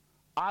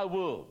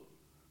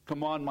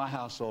command my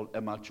household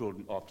and my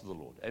children after the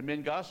Lord.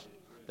 Amen, guys?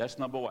 That's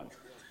number one.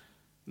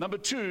 Number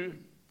two,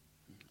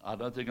 I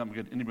don't think I'm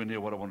getting anywhere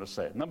near what I want to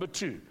say. Number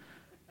two,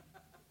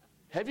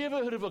 have you ever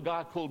heard of a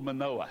guy called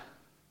Manoah?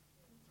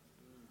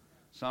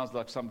 Sounds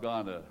like some guy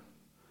in a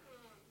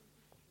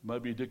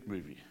Moby Dick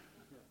movie.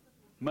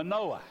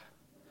 Manoah.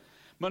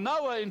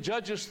 Manoah in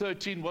Judges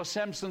 13 was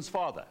Samson's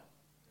father.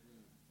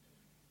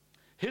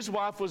 His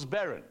wife was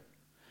barren.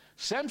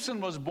 Samson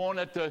was born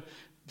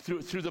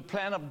through the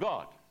plan of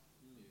God.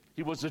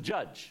 He was a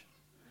judge.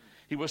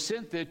 He was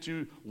sent there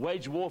to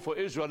wage war for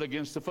Israel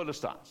against the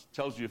Philistines.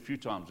 Tells you a few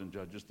times in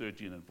Judges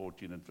 13 and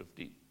 14 and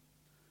 15.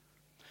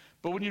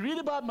 But when you read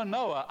about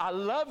Manoah, I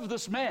love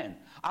this man.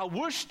 I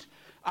wished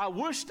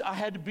I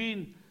had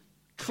been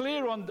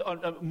clear on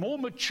more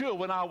mature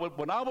when I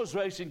was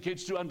raising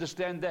kids to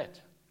understand that.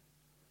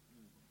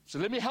 So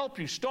let me help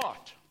you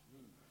start.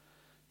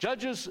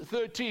 Judges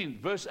 13,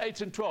 verse 8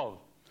 and 12.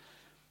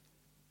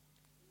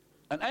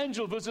 An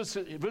angel visits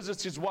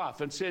his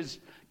wife and says,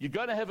 you're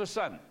going to have a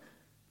son.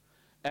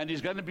 And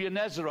he's going to be a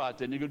Nazirite,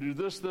 and you're going to do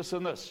this, this,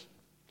 and this.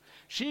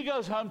 She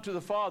goes home to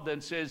the father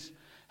and says,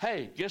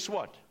 hey, guess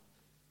what?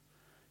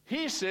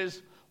 He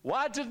says,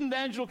 why didn't the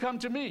angel come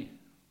to me?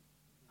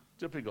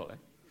 Typical,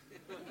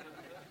 eh?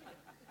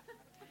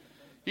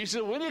 He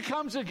said, when he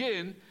comes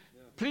again,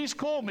 please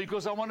call me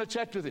because I want to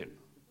chat with him.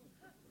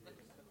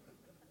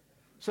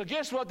 So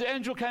guess what? The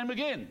angel came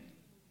again.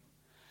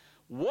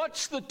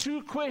 What's the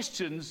two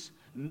questions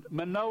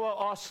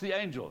Manoah asked the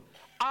angel?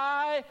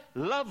 I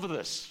love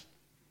this.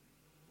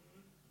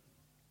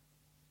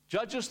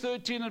 Judges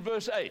 13 and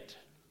verse 8.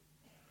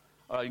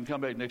 You can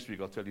come back next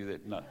week, I'll tell you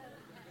that. No.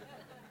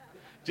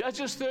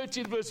 Judges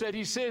 13 verse 8,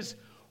 he says,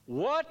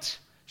 what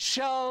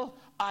shall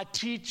I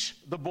teach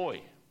the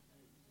boy?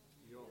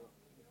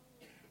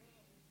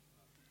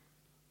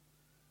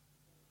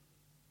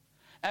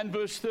 And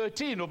verse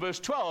 13 or verse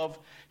 12,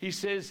 he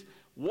says,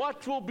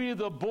 what will be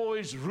the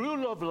boy's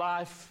rule of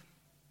life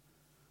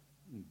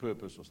and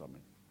purpose or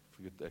something?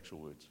 Forget the actual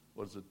words.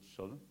 What is it,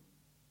 Sheldon?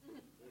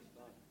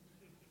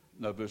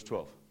 No, verse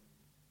 12.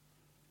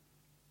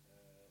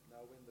 Now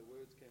when the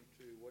words came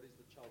true, what is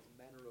the child's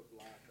manner of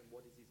life and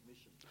what is his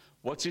mission?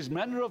 What's his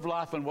manner of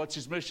life and what's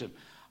his mission?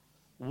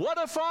 What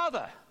a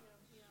father!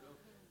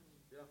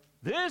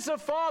 There's a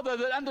father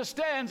that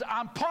understands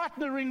I'm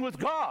partnering with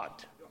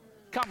God.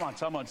 Come on,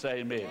 someone say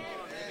amen. Amen.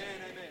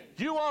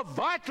 You are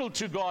vital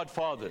to God,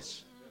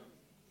 fathers.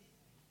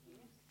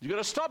 You've got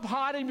to stop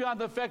hiding behind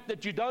the fact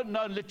that you don't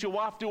know and let your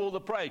wife do all the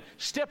praying.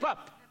 Step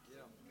up.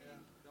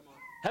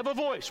 Have a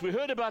voice. We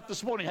heard about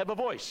this morning. Have a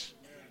voice.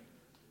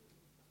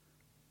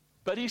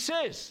 But he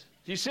says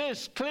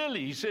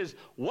clearly, he says,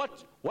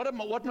 what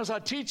must I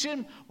teach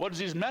him? What is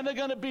his manner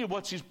going to be?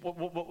 What's his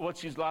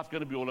life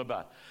going to be all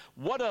about?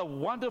 What a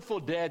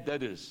wonderful dad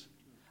that is.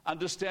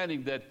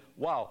 Understanding that,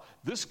 wow,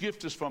 this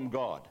gift is from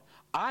God.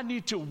 I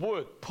need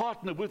to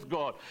partner with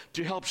God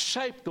to help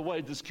shape the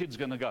way this kid's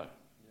going to go.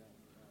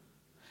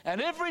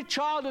 And every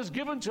child is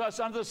given to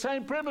us under the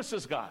same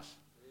premises, guys.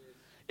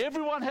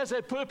 Everyone has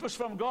a purpose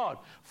from God.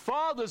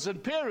 Fathers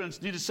and parents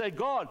need to say,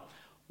 God,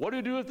 what do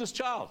you do with this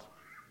child?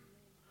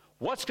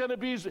 What's going to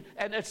be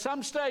and at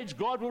some stage,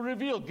 God will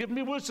reveal. Give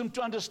me wisdom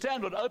to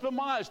understand, open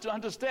my eyes to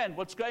understand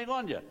what's going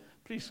on here.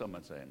 Please,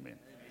 someone say amen.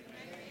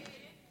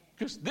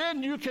 Because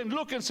then you can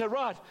look and say,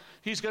 right,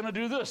 he's going to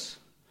do this.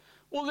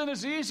 Well, then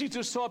it's easy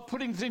to start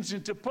putting things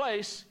into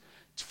place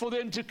for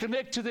them to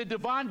connect to their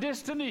divine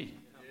destiny.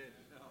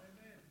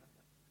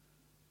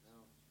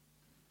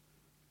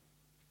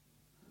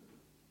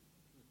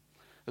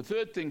 The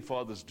third thing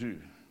fathers do,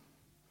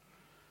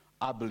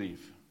 I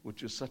believe,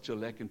 which is such a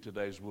lack in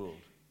today's world,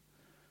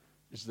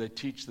 is they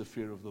teach the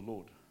fear of the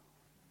Lord.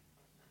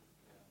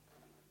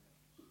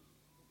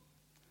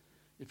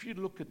 If you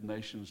look at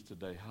nations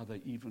today, how they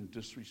even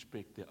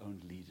disrespect their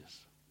own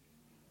leaders.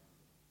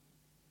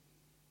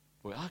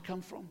 Where I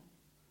come from,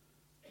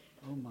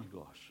 oh my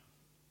gosh,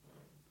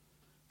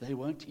 they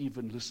won't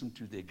even listen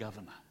to their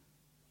governor.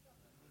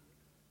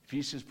 If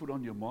he says, put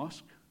on your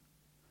mask,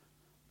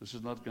 this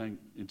is not going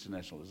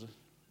international, is it?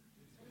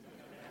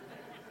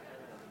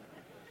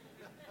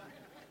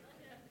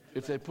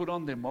 If they put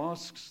on their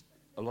masks,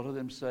 a lot of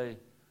them say,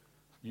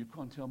 you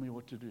can't tell me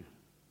what to do.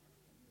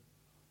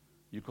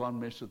 You can't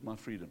mess with my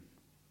freedom.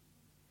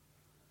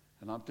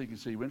 And I'm thinking,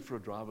 so you went for a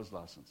driver's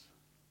license.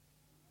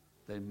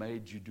 They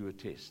made you do a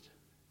test.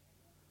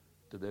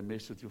 Did they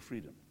mess with your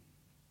freedom?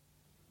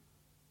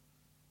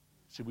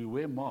 So we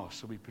wear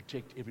masks so we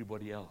protect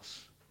everybody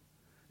else.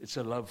 It's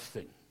a love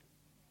thing.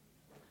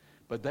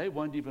 But they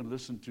won't even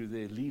listen to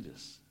their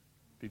leaders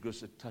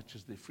because it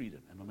touches their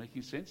freedom. Am I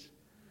making sense?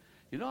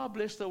 You know how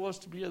blessed I was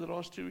to be here the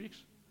last 2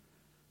 weeks?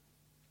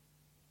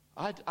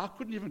 I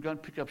couldn't even go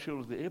and pick up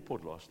Cheryl at the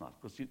airport last night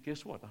because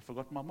guess what? I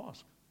forgot my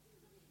mask.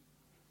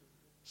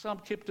 So I'm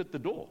kept at the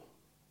door.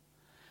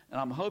 And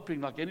I'm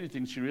hoping, like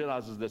anything, she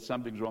realizes that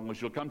something's wrong and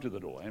she'll come to the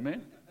door.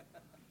 Amen?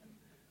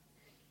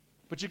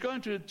 But you go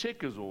into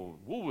Checkers or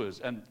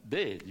Woolworths and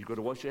there, you've got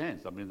to wash your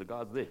hands. I mean, the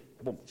guy's there.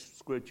 Boom,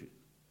 squirt you.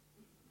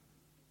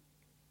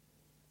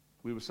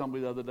 We were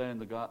somewhere the other day and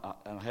the guy,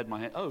 and I had my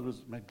hand, it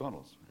was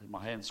McDonald's. I had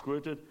my hand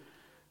squirted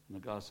and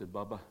the guy said,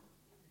 Baba,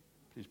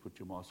 please put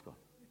your mask on.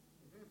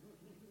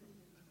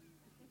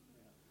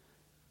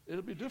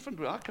 It'll be different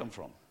where I come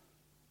from.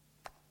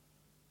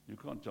 You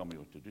can't tell me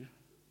what to do.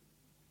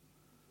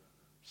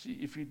 See,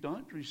 if you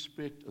don't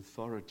respect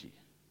authority,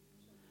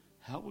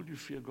 how will you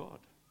fear God?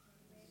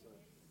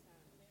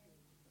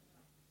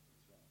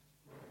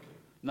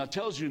 Now it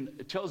tells you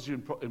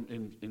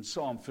in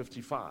Psalm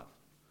 55,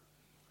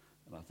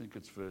 and I think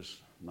it's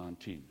verse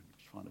 19.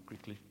 Just find it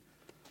quickly.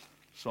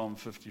 Psalm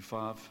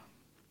 55.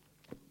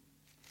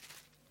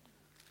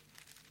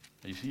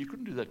 You see, you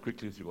couldn't do that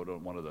quickly if you got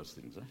on one of those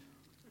things, eh?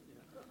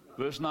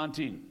 Verse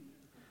 19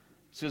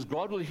 says,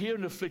 God will hear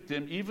and afflict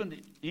them,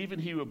 even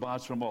he who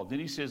abides from old. Then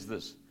he says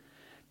this,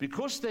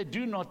 because they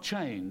do not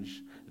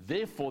change,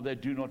 therefore they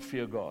do not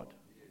fear God.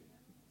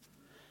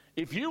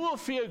 If you will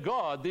fear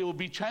God, there will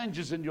be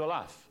changes in your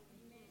life.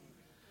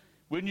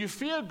 When you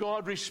fear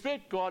God,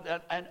 respect God,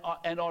 and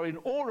are in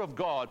awe of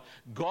God,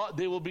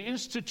 there will be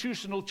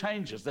institutional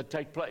changes that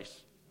take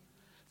place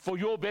for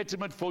your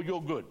betterment, for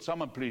your good.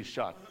 Someone please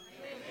shout. Amen.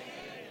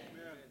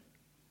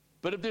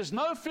 But if there's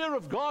no fear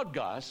of God,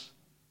 guys,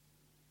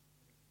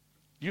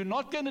 you're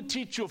not going to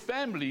teach your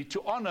family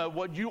to honor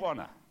what you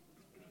honor.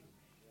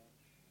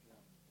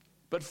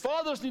 But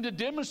fathers need to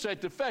demonstrate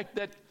the fact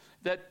that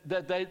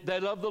they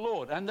love the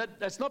Lord. And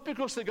that's not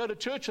because they go to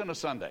church on a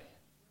Sunday.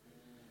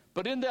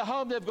 But in their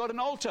home, they've got an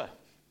altar.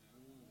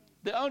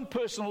 Their own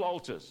personal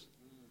altars.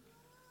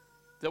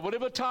 That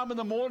whatever time in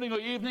the morning or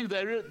evening,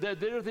 they're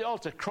there at the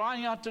altar,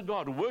 crying out to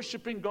God,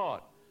 worshiping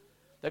God.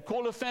 They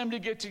call a family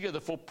get-together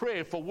for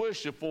prayer, for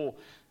worship, for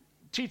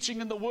teaching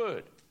in the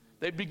Word.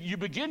 You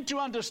begin to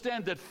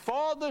understand that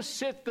fathers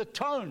set the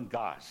tone,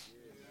 guys.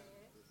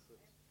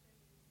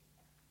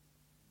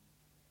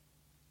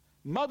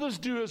 Mothers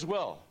do as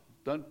well.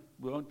 We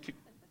won't kick.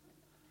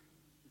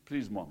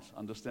 Please, moms,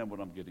 understand what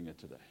I'm getting at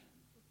today.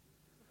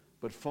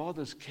 But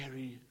fathers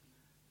carry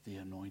the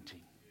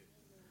anointing.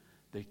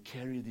 They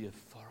carry the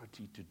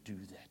authority to do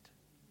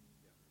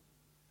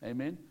that.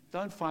 Amen?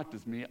 Don't fight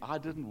with me. I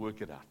didn't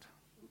work it out.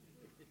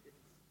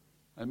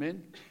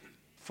 Amen?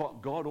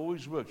 God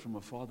always works from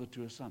a father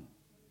to a son.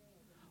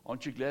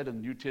 Aren't you glad in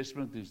the New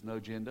Testament there's no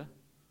gender?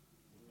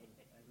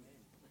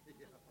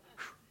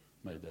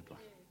 Made that one.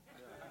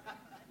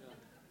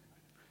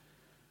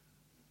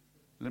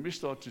 Let me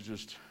start to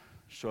just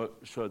show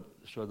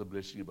the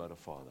blessing about a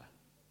father.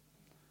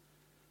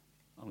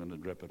 I'm going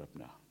to wrap it up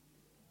now.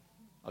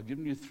 I've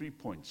given you 3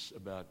 points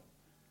about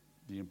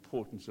the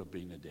importance of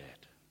being a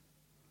dad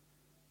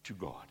to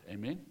God.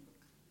 Amen?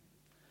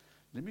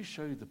 Let me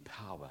show you the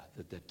power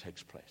that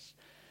takes place.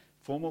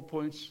 4 more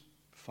points,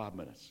 5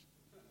 minutes.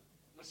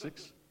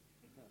 6?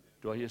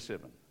 Do I hear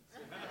 7?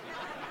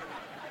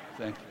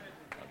 Thank you.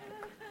 Okay.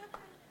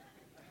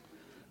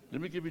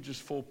 Let me give you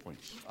just 4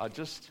 points.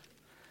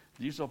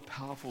 These are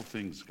powerful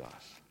things, guys.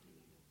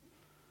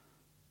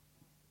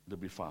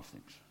 There'll be 5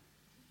 things.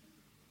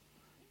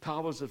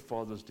 Powers that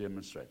fathers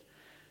demonstrate.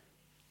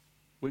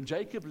 When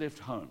Jacob left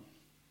home,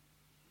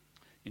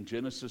 in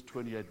Genesis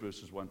 28,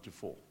 verses 1 to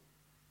 4,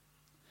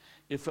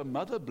 if a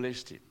mother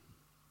blessed him,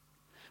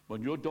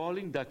 when your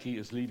darling ducky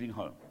is leaving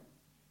home,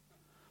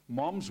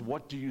 moms,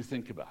 what do you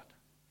think about?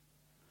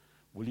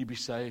 Will he be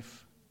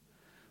safe?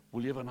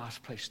 Will he have a nice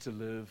place to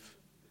live?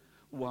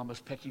 Oh, I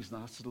must pack his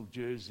nice little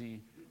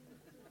jersey.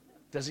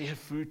 Does he have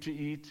food to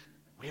eat?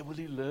 Where will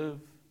he live?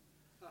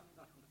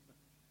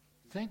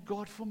 Thank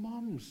God for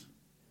moms.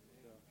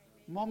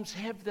 Moms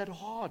have that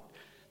heart,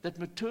 that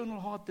maternal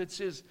heart that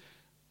says,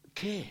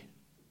 care.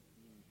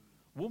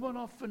 Women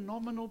are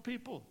phenomenal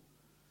people.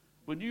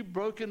 When you're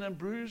broken and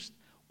bruised,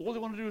 all they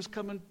want to do is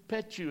come and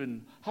pat you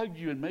and hug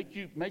you and make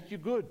you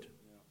good.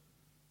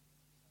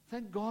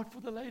 Thank God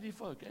for the lady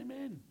folk.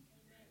 Amen.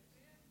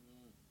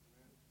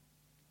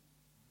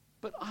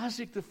 But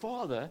Isaac the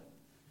father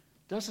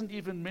doesn't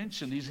even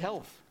mention his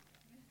health.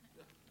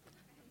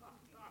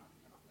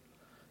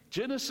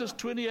 Genesis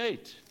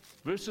 28,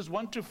 verses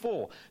 1 to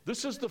 4.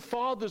 This is the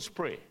father's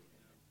prayer.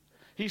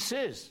 He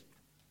says,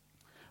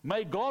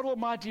 may God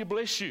Almighty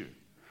bless you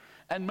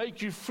and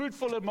make you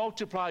fruitful and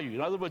multiply you.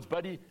 In other words,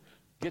 buddy,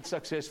 get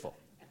successful.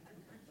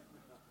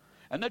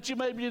 And that you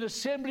may be an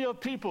assembly of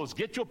peoples,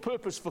 get your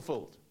purpose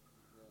fulfilled.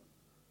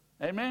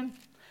 Amen?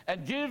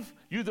 And give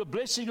you the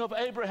blessing of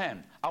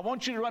Abraham. I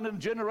want you to run a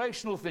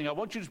generational thing. I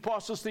want you to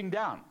pass this thing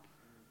down.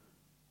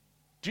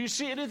 Do you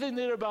see anything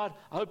there about,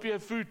 I hope you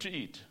have food to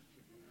eat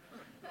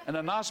and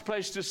a nice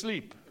place to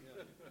sleep?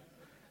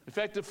 In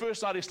fact, the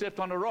first night he slept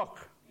on a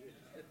rock.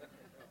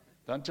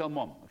 Don't tell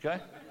mom,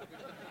 okay?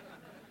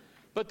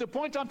 But the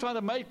point I'm trying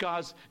to make,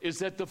 guys, is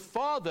that the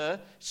father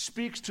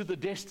speaks to the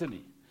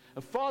destiny.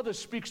 A father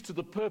speaks to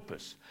the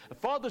purpose. A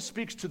father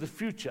speaks to the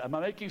future. Am I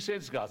making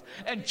sense, guys?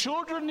 And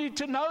children need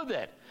to know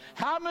that.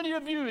 How many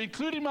of you,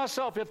 including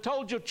myself, have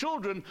told your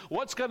children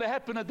what's going to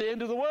happen at the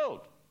end of the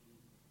world?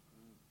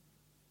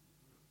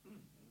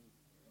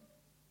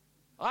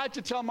 I had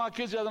to tell my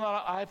kids the other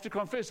night, I have to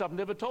confess, I've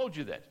never told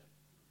you that.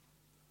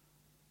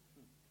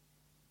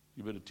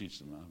 You better teach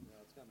them.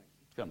 It's coming.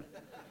 It's coming.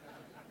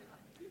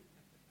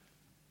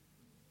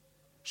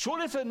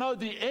 Surely if they know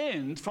the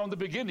end from the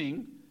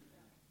beginning,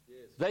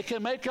 they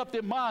can make up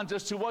their minds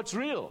as to what's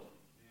real.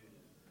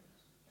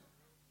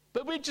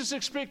 But we just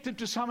expect them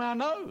to somehow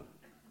know.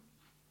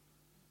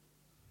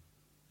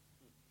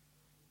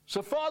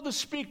 So fathers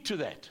speak to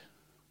that.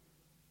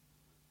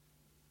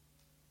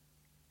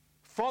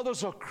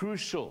 Fathers are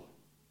crucial.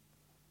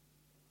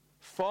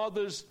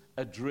 Fathers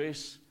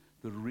address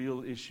the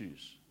real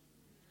issues.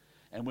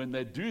 And when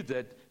they do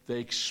that, they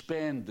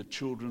expand the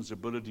children's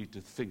ability to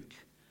think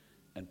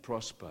and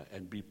prosper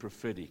and be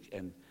prophetic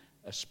and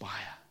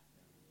aspire.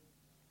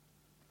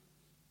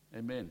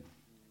 Amen.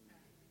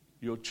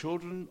 Your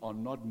children are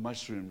not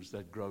mushrooms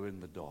that grow in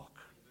the dark.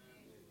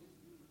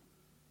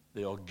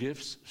 They are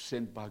gifts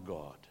sent by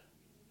God.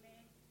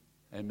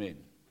 Amen.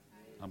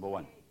 Number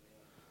one.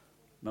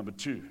 Number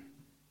two,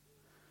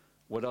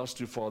 what else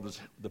do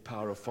fathers, the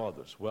power of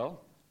fathers?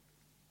 Well,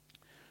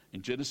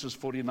 in Genesis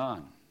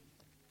 49,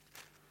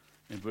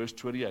 in verse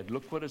 28,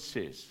 look what it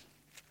says.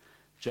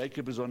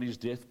 Jacob is on his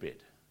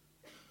deathbed.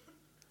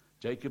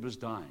 Jacob is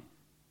dying.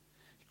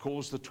 He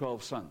calls the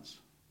 12 sons.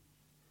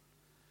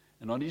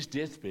 And on his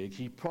deathbed,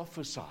 he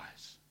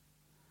prophesies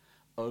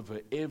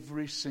over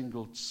every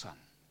single son.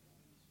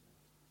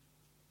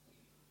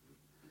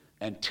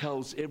 And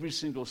tells every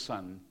single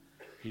son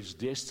his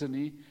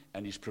destiny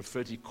and his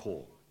prophetic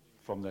call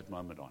from that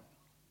moment on.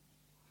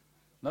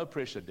 No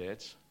pressure,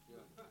 dads.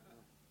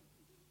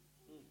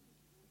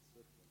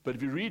 But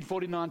if you read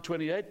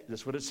 49:28,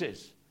 that's what it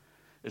says.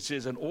 It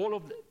says, and all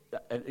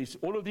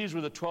of these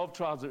were the 12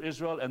 tribes of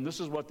Israel, and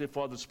this is what their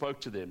father spoke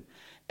to them.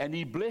 And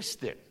he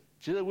blessed them.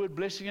 See the word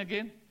blessing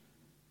again?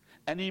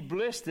 And he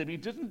blessed them. He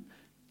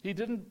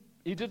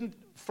didn't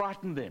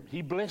frighten them.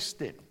 He blessed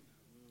them.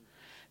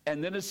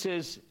 And then it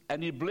says,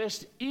 and he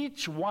blessed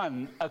each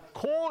one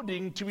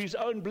according to his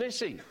own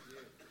blessing.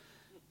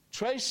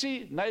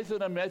 Tracy,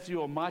 Nathan, and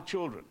Matthew are my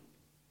children,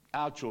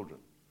 our children.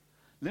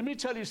 Let me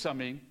tell you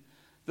something.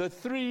 The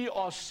three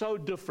are so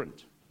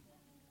different.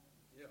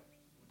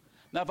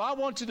 Now, if I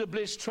wanted to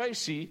bless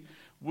Tracy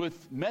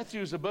with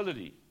Matthew's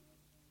ability,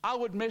 I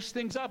would mess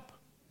things up.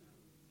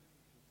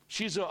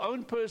 She's her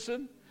own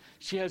person.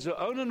 She has her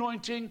own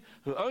anointing,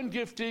 her own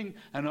gifting,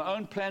 and her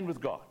own plan with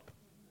God.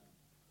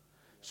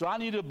 So I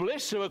need to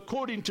bless her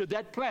according to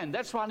that plan.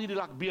 That's why I need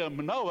to be a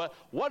Manoah.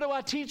 What do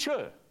I teach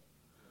her?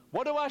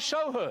 What do I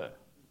show her?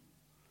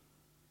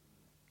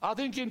 I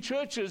think in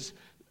churches,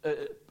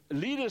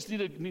 leaders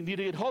need to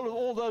get hold of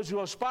all those who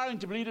are aspiring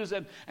to be leaders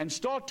and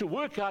start to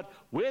work out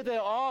where they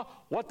are,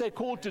 what they're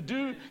called to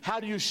do, how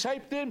do you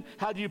shape them,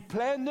 how do you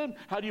plan them,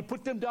 how do you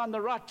put them down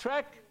the right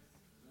track.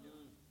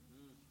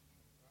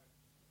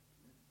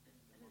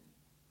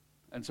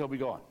 And so we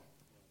go on.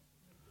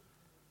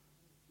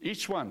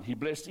 Each one, he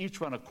blessed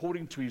each one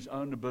according to his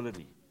own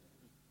ability.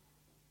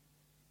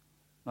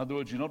 In other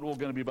words, you're not all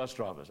going to be bus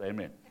drivers.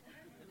 Amen.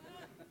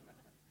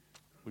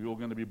 We're all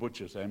going to be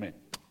butchers. Amen.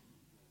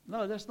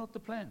 No, that's not the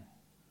plan.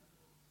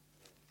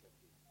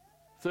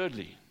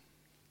 Thirdly,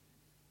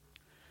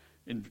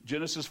 in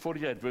Genesis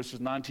 48, verses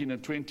 19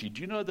 and 20,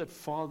 do you know that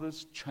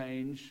fathers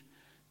change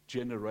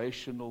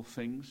generational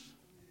things?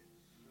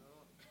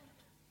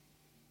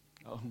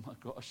 Oh my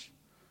gosh.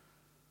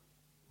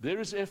 There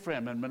is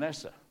Ephraim and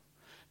Manasseh.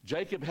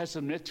 Jacob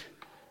hasn't met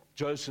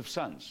Joseph's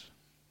sons.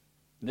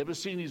 Never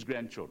seen his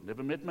grandchildren.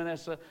 Never met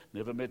Manasseh.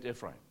 Never met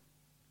Ephraim.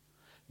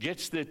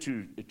 Gets there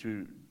to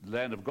the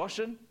land of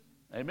Goshen.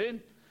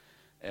 Amen.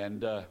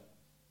 And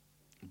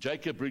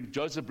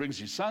Joseph brings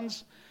his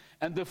sons.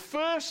 And the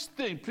first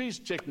thing, please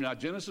check me out,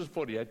 Genesis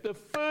 48, the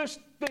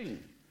first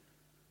thing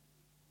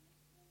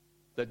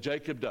that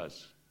Jacob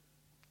does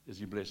is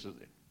he blesses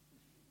them.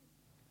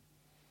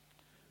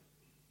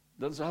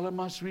 Doesn't say, hello,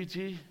 my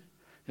sweetie.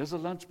 Here's a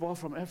lunch bar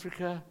from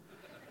Africa.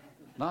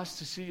 Nice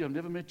to see you. I've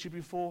never met you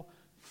before.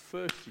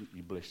 First thing,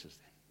 he blesses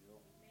them.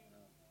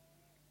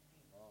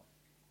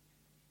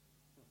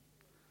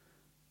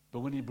 But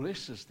when he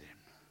blesses them,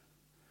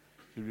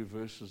 he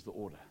reverses the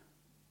order.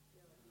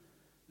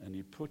 And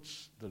he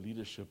puts the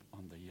leadership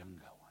on the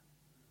younger one,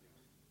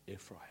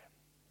 Ephraim,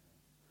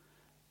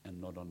 and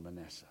not on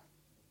Manasseh.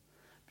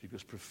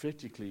 Because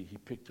prophetically, he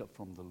picked up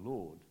from the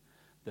Lord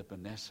that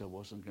Manasseh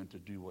wasn't going to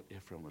do what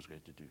Ephraim was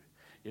going to do.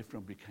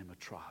 Ephraim became a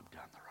tribe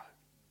down the road.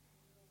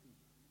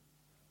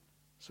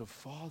 So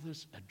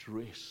fathers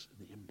address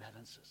the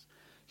imbalances.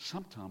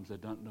 Sometimes they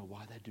don't know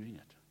why they're doing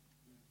it.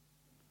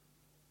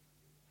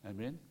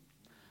 Amen?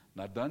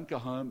 Now don't go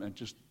home and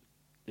just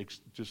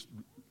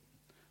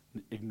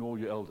ignore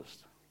your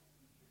eldest.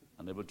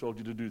 I never told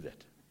you to do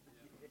that.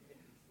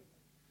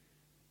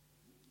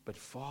 But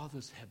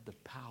fathers have the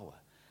power,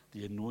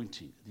 the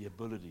anointing, the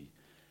ability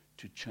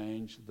to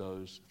change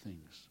those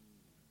things.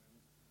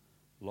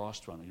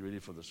 Last one. Are you ready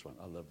for this one?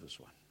 I love this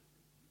one.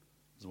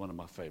 It's one of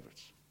my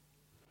favorites.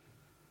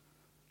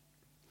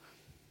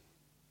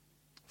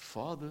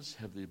 Fathers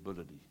have the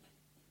ability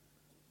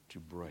to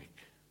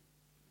break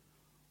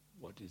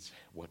what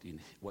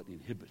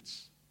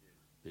inhibits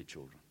their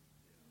children.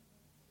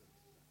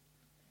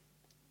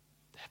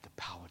 They have the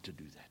power to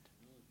do that.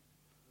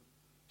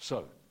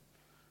 So,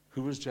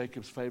 who was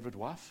Jacob's favorite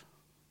wife?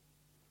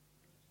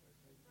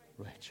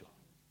 Rachel.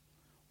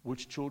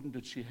 Which children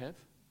did she have?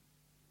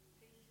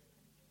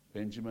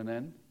 Benjamin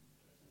and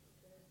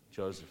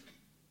Joseph.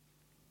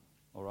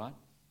 All right?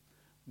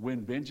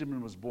 When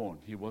Benjamin was born,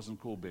 he wasn't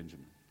called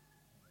Benjamin.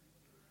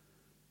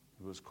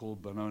 He was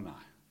called Benoni.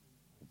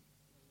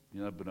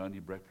 You know Benoni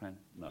bread plan?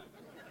 No.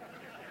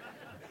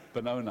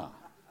 Benoni.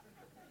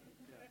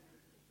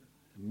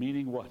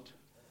 Meaning what?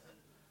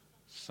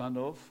 son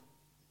of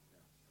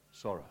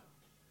sorrow.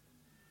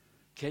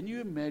 Can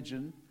you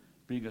imagine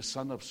being a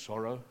son of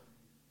sorrow?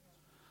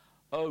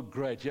 Oh,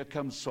 great, here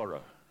comes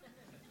sorrow.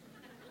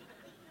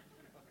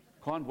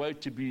 Can't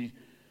wait to be,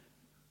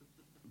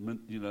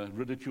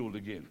 ridiculed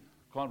again.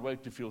 Can't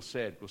wait to feel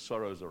sad because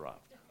sorrow's arrived.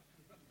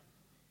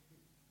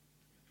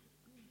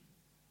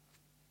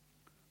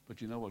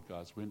 But you know what,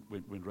 guys? When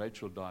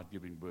Rachel died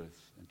giving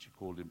birth, and she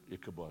called him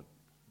Ichabod,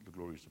 the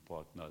glorious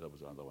depart. No, that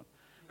was another one.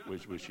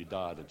 Where she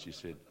died, and she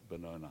said,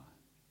 Benoni,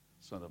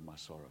 son of my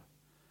sorrow.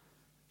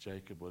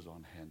 Jacob was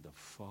on hand. The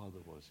father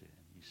was there,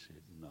 and he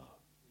said, no,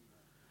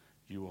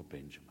 you are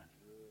Benjamin,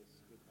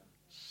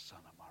 son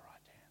of my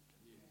right hand,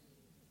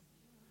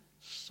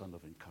 son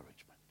of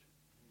encouragement.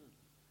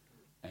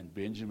 And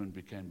Benjamin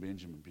became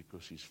Benjamin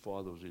because his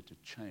father was there to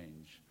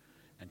change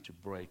and to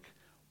break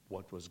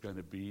what was going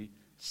to be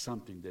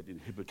something that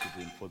inhibited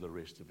him for the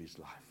rest of his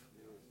life.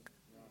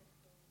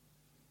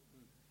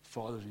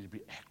 Fathers need to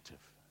be active.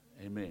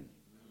 Amen.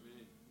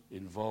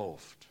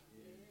 Involved.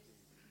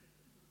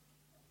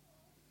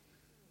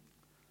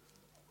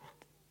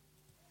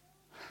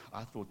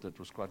 I thought that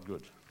was quite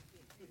good.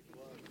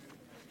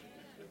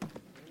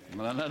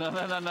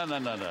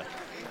 No.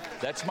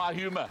 That's my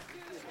humor.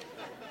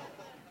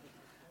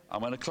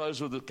 I'm going to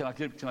close with it. Can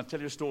I tell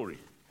you a story?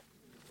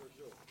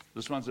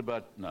 This one's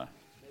about, no.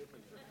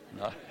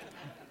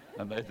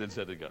 And Nathan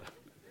said to go.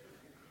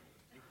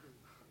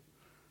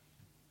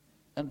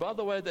 And by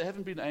the way, they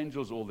haven't been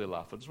angels all their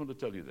life. I just want to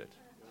tell you that.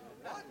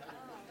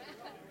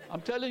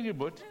 I'm telling you,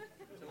 but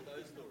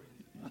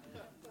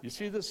you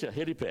see this here,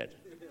 heady pad.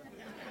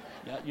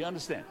 Yeah, you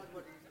understand?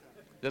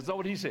 That's not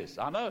what he says.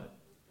 I know.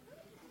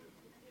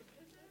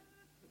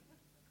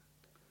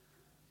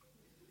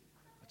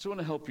 I just want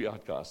to help you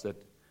out, guys,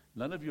 that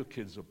none of your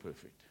kids are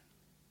perfect.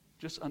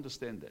 Just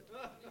understand that.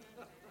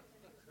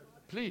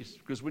 Please,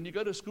 because when you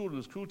go to school and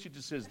the school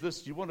teacher says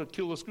this, you want to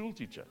kill the school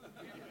teacher.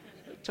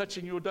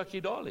 Touching your ducky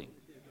darling.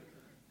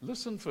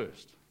 Listen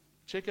first.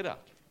 Check it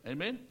out.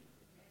 Amen?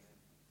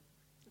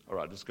 All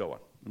right, let's go on.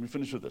 Let me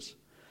finish with this.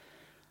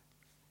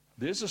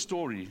 There's a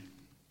story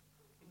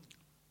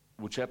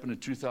which happened in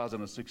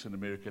 2006 in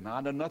America. Now,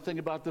 I know nothing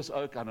about this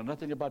oak. I know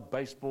nothing about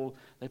baseball.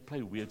 They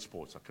play weird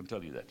sports, I can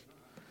tell you that.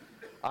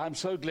 I'm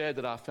so glad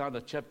that I found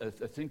a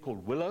thing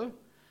called Willow.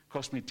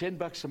 Cost me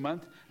 $10 a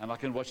month, and I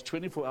can watch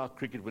 24-hour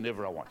cricket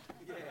whenever I want.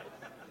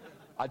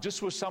 I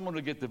just wish someone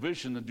would get the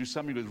vision and do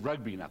something with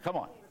rugby now. Come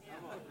on.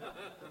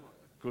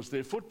 Because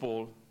their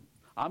football,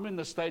 I'm in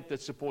the state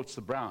that supports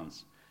the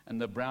Browns,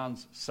 and the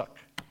Browns suck.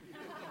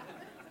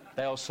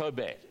 They are so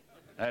bad.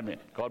 Amen.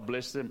 God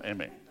bless them.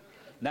 Amen.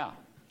 Now,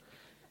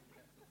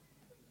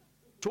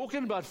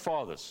 talking about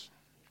fathers,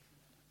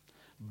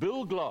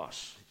 Bill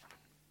Glass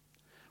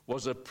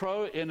was a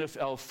pro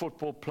NFL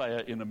football player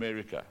in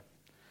America.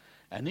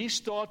 And he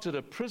started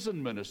a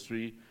prison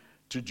ministry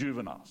to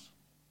juveniles.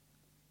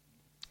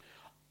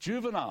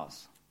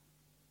 Juveniles.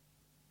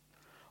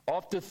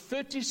 After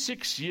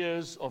 36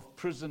 years of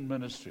prison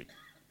ministry,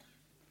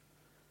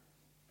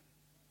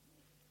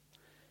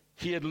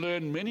 he had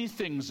learned many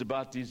things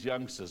about these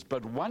youngsters,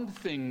 but one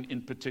thing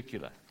in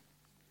particular.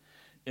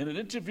 In an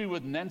interview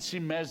with Nancy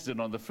Masden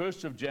on the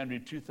 1st of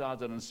January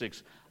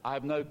 2006, I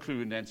have no clue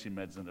who Nancy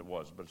Masden it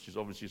was, but she's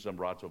obviously some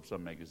writer of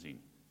some magazine.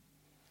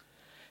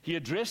 He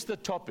addressed the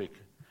topic,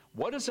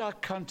 what is our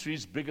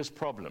country's biggest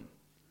problem?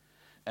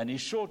 And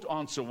his short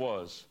answer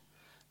was,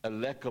 a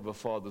lack of a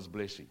father's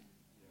blessing.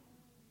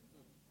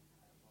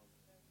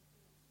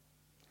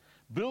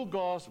 Bill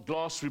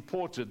Glass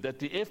reported that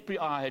the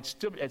FBI had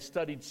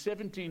studied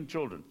 17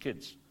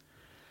 kids,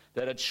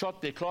 that had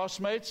shot their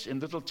classmates in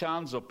little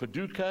towns of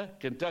Paducah,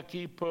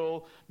 Kentucky,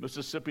 Pearl,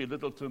 Mississippi,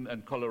 Littleton,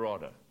 and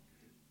Colorado.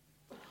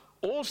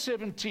 All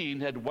 17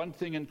 had one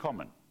thing in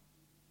common.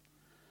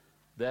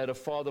 They had a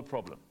father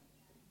problem.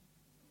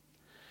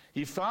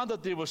 He found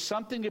that there was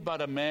something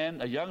about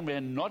a young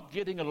man not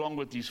getting along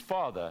with his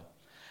father,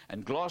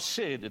 and Glass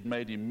said it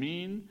made him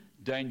mean,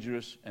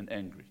 dangerous, and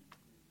angry.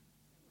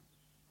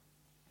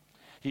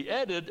 He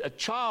added, a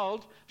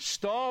child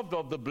starved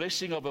of the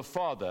blessing of a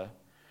father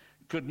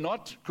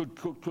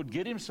could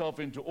get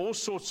himself into all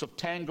sorts of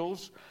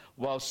tangles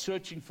while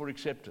searching for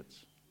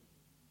acceptance.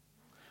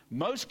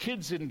 Most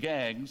kids in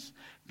gangs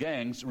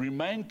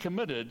remain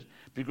committed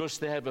because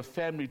they have a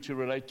family to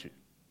relate to.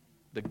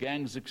 The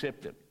gangs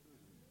accept them,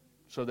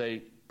 so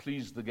they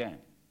please the gang.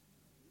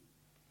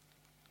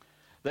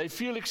 They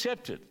feel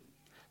accepted.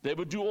 They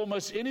would do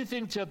almost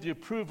anything to have the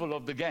approval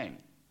of the gang.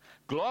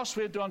 Glass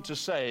went on to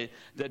say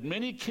that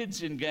many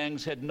kids in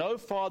gangs had no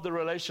father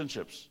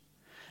relationships,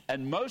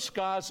 and most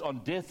guys on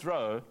death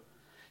row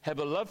have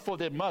a love for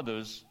their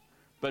mothers,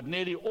 but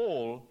nearly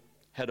all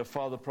had a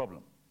father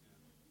problem.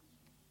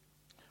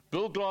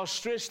 Bill Glass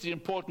stressed the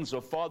importance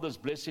of fathers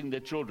blessing their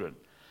children,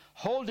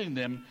 holding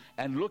them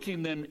and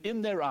looking them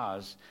in their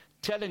eyes,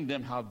 telling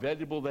them how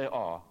valuable they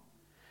are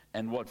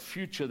and what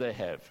future they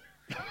have.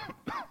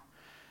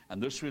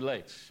 And this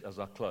relates, as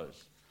I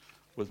close,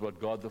 with what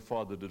God the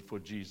Father did for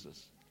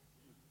Jesus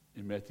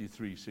in Matthew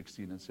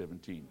 3:16 and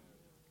 17.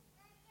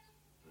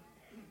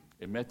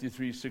 In Matthew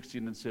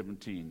 3:16 and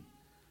 17,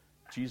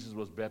 Jesus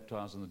was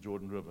baptized in the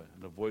Jordan River,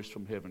 and a voice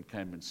from heaven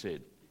came and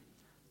said,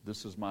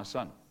 "This is my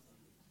son."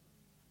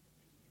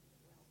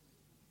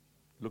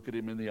 Look at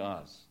him in the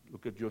eyes.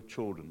 Look at your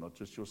children, not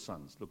just your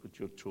sons. Look at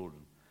your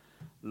children.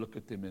 Look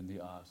at them in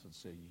the eyes and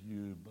say,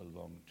 "You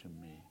belong to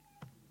me."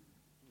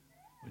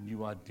 When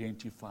you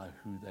identify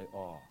who they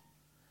are,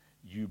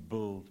 you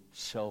build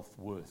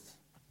self-worth.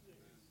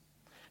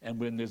 And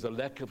when there's a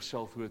lack of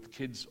self-worth,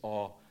 kids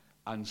are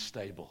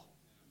unstable.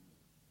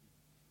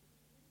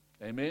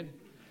 Amen?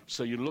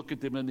 So you look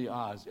at them in the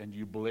eyes and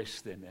you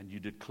bless them and you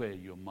declare,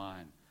 "You're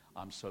mine.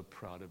 I'm so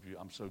proud of you.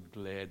 I'm so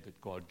glad that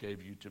God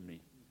gave you to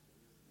me.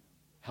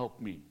 Help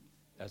me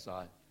as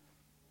I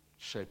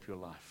shape your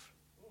life."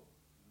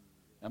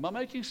 Am I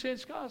making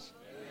sense, guys?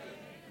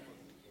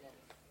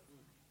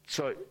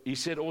 So he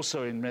said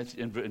also in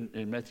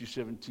Matthew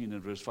 17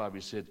 and verse 5,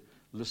 he said,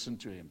 "Listen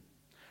to him."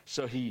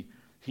 So he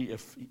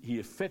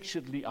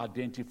affectionately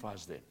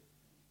identifies them.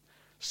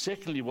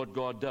 Secondly, what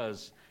God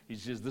does, he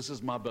says, "This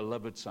is my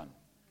beloved son."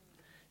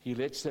 He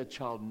lets that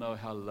child know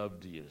how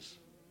loved he is.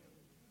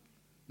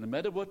 No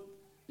matter what,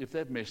 if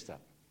they've messed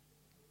up,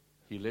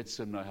 he lets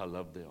them know how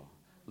loved they are.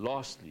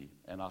 Lastly,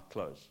 and I'll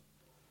close.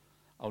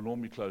 I'll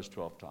normally close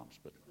 12 times,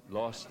 but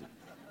lastly,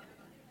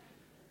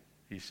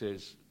 he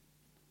says,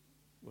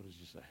 what does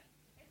he say?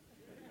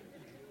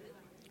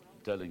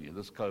 I'm telling you,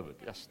 this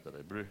COVID,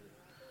 yesterday, bro.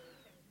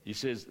 He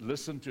says,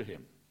 listen to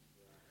him.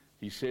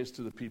 He says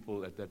to the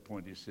people at that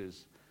point, he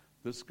says,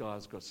 "This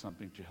guy's got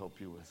something to help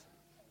you with."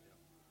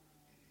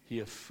 He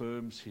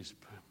affirms his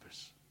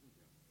purpose.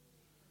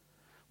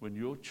 When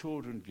your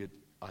children get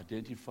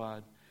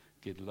identified,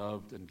 get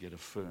loved, and get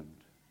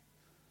affirmed,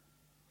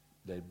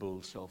 they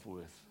build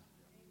self-worth.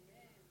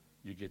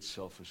 You get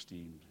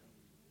self-esteemed.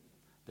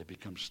 They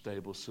become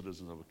stable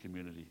citizens of a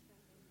community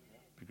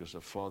because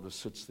a father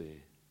sits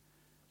there.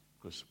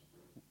 Because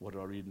what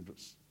I read in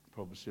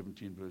Proverbs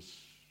 17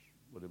 verse,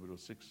 whatever it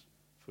was, 6,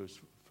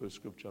 first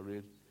scripture I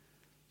read,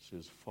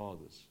 says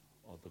fathers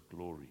are the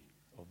glory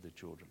of their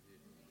children.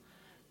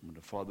 When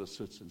the father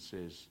sits and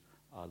says,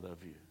 "I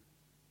love you.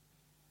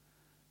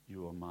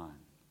 You are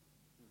mine.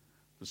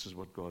 This is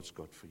what God's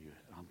got for you.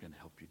 And I'm going to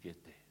help you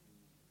get there."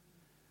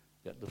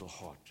 That little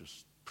heart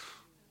just,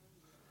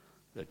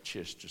 that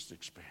chest just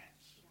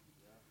expands.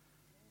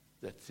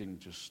 That thing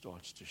just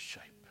starts to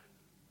shape.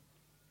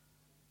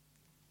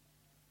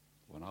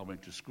 When I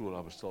went to school,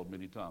 I was told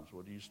many times,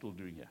 "What are you still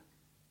doing here?"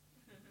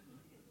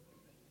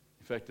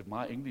 In fact, if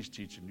my English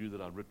teacher knew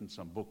that I'd written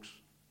some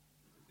books,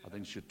 I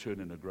think she'd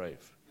turn in a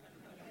grave.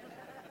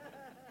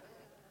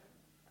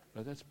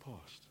 But that's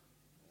past.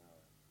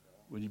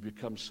 When you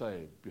become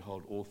saved,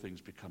 behold, all things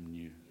become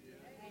new.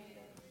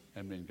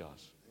 Amen,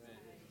 guys.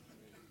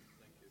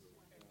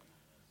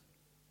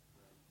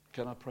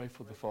 Can I pray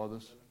for the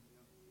fathers?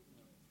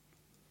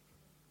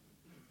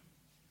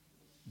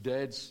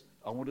 Dads,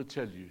 I want to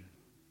tell you,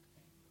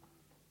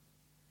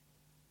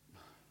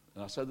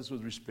 and I say this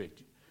with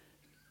respect,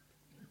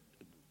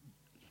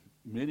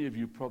 many of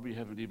you probably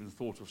haven't even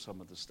thought of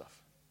some of this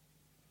stuff.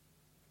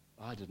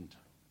 I didn't.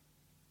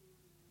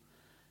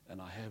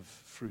 And I have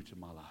fruit in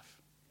my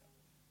life.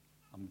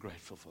 I'm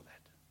grateful for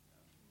that.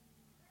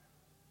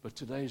 But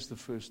today is the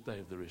first day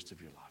of the rest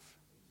of your life.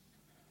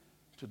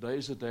 Today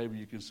is the day where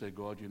you can say,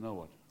 "God, you know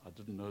what? I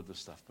didn't know this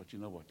stuff, but you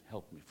know what?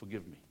 Help me,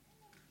 forgive me."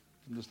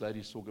 Didn't this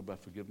lady talk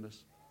about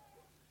forgiveness?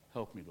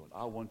 Help me, Lord.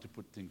 I want to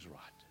put things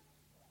right.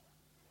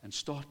 And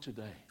start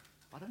today.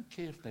 I don't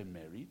care if they're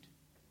married.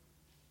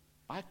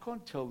 I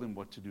can't tell them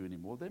what to do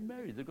anymore. They're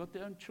married. They've got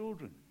their own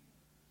children.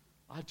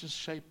 I just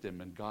shape them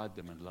and guide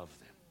them and love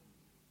them.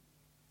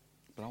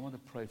 But I want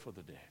to pray for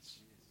the dads.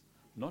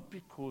 Not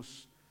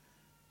because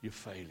you're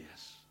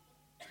failures,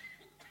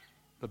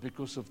 but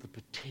because of the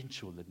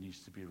potential that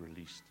needs to be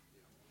released.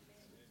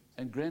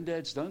 And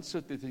granddads, don't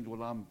sit there thinking,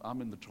 "Well,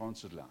 I'm in the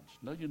transit lounge."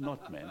 No, you're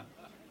not, man.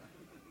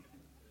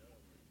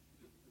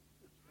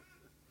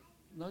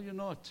 No, you're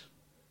not.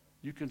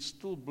 You can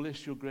still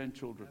bless your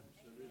grandchildren.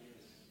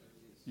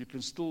 You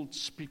can still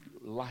speak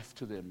life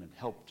to them and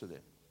help to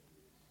them.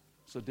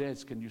 So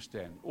dads, can you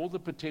stand? All the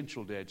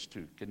potential dads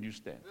too, can you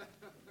stand?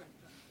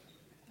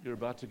 You're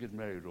about to get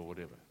married or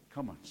whatever.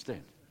 Come on,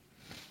 stand.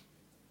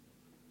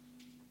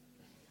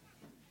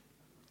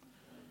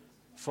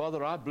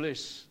 Father, I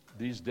bless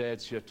these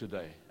dads here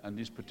today and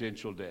these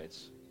potential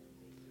dads.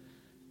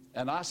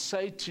 And I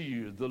say to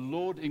you, the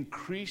Lord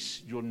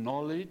increase your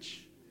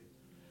knowledge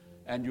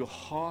and your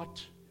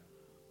heart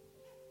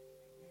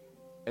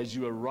as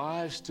you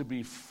arise to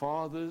be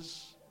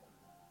fathers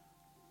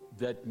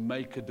that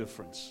make a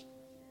difference.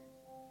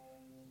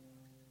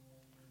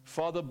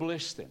 Father,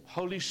 bless them.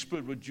 Holy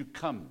Spirit, would you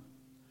come?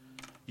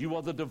 You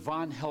are the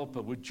divine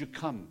helper. Would you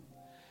come?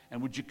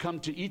 And would you come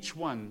to each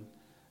one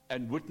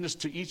and witness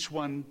to each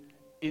one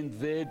in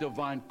their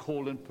divine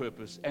call and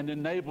purpose and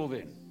enable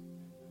them.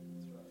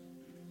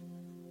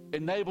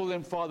 Enable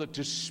them, Father,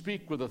 to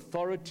speak with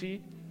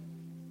authority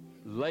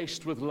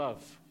laced with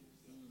love.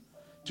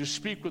 To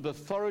speak with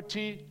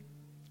authority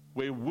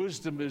where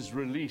wisdom is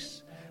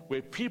released,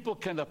 where people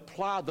can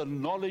apply the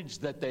knowledge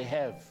that they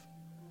have.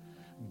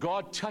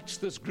 God, touch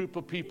this group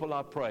of people,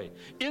 I pray.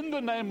 In the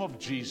name of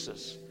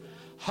Jesus.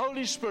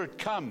 Holy Spirit,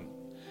 come,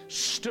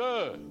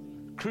 stir,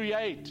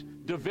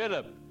 create,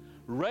 develop,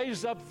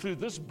 raise up through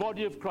this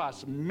body of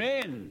Christ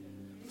men,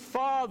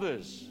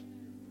 fathers,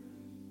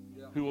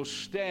 who will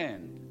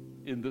stand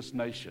in this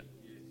nation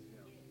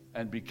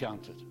and be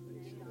counted.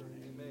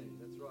 Amen.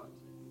 That's right.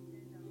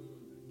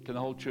 Can the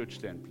whole church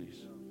stand,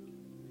 please?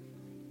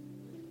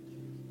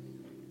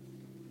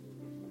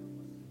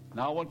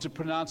 Now I want to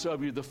pronounce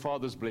over you the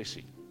Father's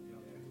blessing.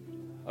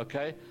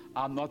 Okay?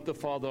 I'm not the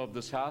father of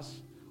this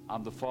house.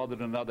 I'm the father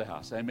in another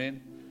house.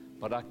 Amen?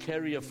 But I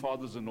carry a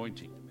Father's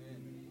anointing.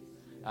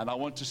 And I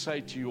want to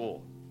say to you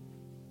all,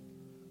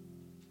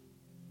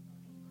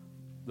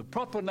 the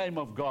proper name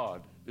of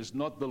God is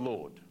not the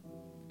Lord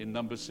in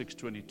Numbers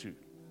 6:22.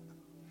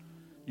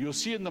 You'll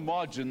see in the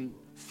margin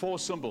 4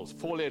 symbols,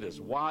 4 letters,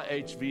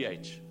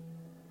 YHVH.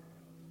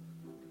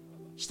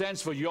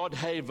 Stands for Yod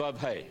Hey Vav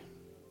Hey.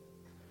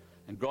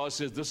 And God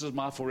says, this is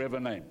my forever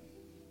name.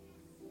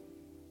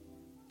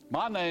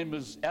 My name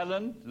is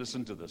Alan,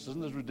 listen to this,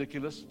 isn't this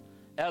ridiculous?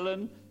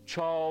 Alan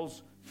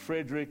Charles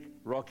Frederick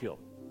Rockhill.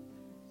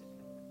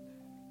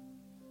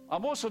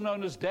 I'm also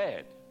known as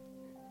Dad.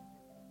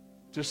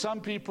 To some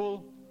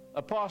people,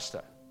 a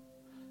pastor.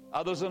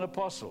 Others an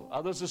apostle.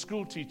 Others a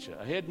school teacher,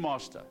 a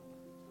headmaster,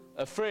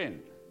 a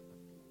friend.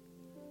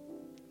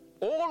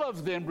 All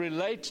of them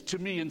relate to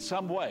me in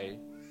some way,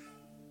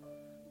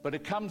 but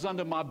it comes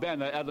under my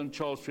banner, Alan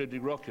Charles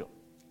Frederick Rockhill.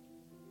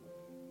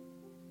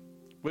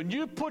 When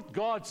you put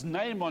God's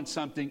name on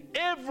something,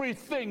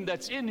 everything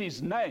that's in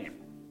his name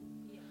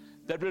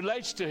that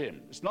relates to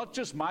him, it's not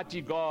just mighty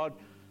God,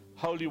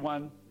 Holy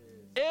One,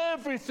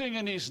 everything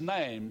in his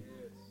name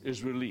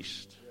is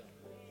released.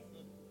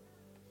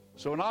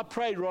 So when I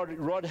pray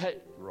Yod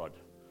Hey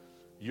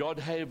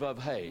Vav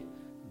Hey,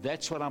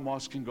 that's what I'm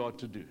asking God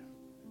to do.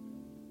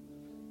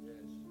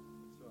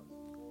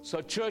 So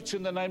church,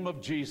 in the name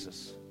of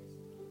Jesus,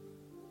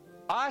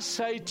 I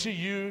say to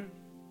you,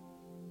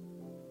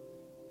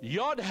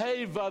 Yod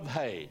Hey Vav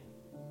Hey,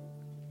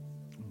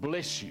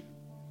 bless you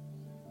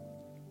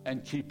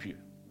and keep you.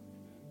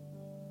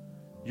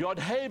 Yod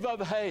Hey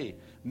Vav Hey,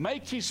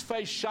 make his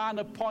face shine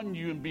upon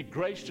you and be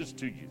gracious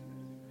to you.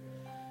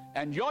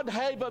 And Yod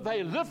Hey Vav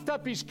Hey, lift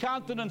up his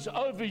countenance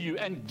over you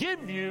and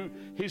give you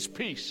his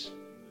peace.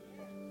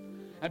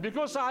 And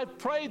because I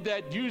prayed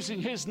that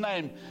using his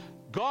name,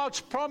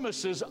 God's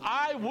promises,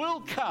 I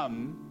will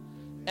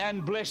come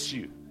and bless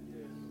you.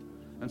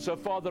 And so,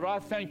 Father, I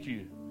thank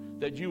you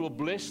that you will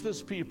bless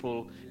this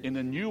people in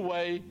a new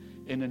way,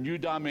 in a new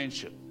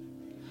dimension.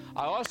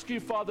 I ask you,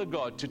 Father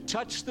God, to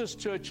touch this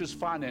church's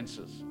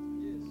finances.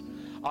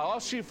 I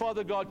ask you,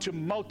 Father God, to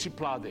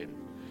multiply them,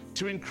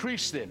 to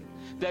increase them,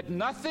 that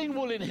nothing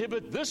will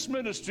inhibit this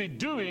ministry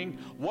doing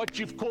what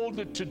you've called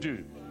it to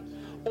do.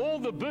 All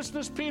the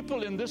business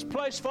people in this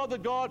place, Father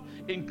God,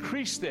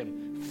 increase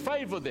them,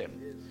 favor them.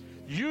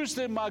 Use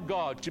them, my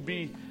God, to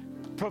be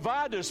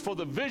providers for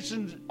the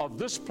vision of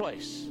this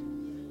place.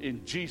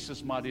 In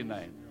Jesus' mighty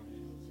name.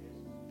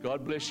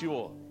 God bless you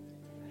all.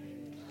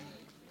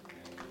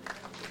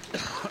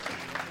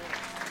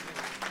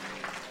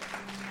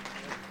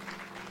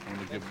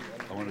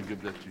 I want to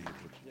give that to you.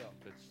 Yeah.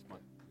 That's mine.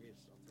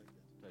 Yes, I'll take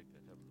that. Take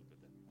that. Have a look at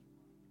that.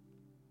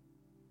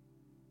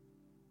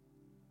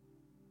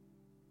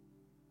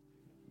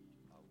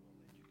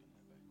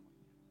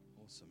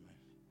 Awesome, man.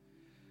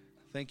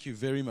 Thank you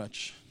very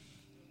much.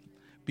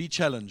 Be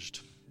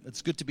challenged.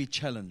 It's good to be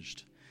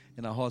challenged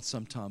in our hearts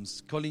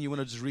sometimes. Colleen, you want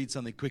to just read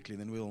something quickly,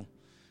 then we'll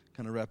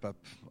kind of wrap up.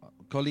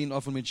 Colleen,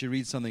 often when she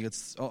reads something,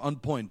 it's on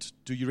point.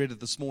 You read it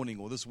this morning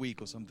or this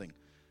week or something?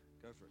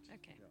 Go for it.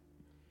 Okay.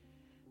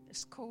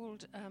 It's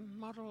called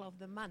Model of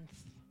the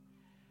Month.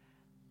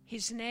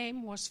 His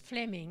name was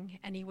Fleming,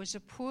 and he was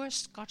a poor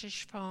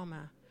Scottish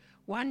farmer.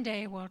 One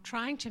day, while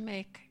trying to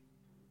make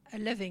a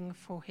living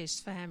for his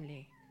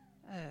family,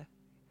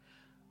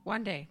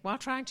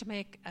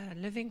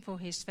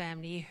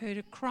 he heard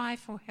a cry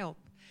for help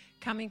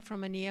coming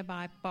from a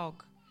nearby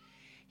bog.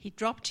 He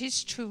dropped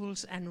his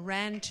tools and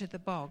ran to the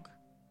bog.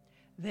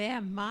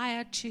 There,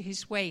 mired to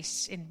his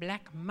waist in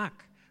black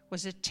muck,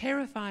 was a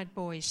terrified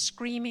boy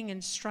screaming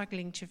and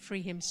struggling to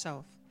free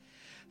himself.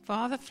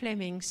 Father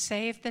Fleming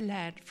saved the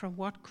lad from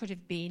what could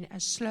have been a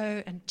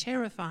slow and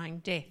terrifying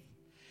death.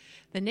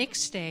 The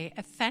next day,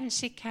 a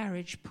fancy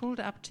carriage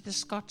pulled up to the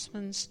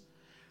Scotsman's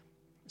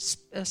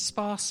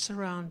sparse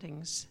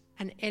surroundings.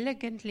 An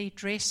elegantly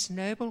dressed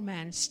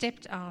nobleman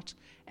stepped out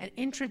and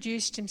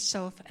introduced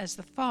himself as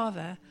the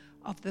father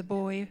of the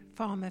boy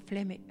Farmer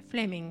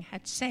Fleming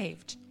had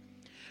saved.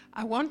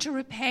 "I want to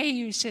repay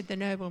you," said the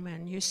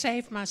nobleman. "You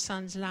saved my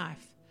son's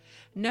life."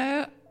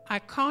 "No, I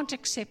can't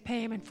accept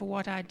payment for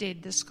what I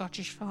did," the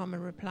Scottish farmer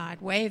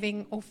replied,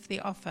 waving off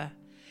the offer.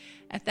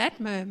 At that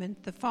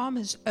moment, the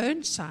farmer's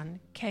own son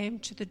came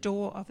to the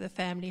door of the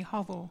family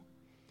hovel.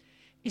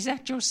 "Is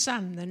that your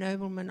son?" the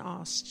nobleman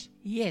asked.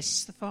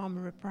 "Yes," the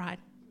farmer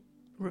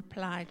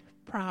replied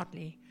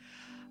proudly.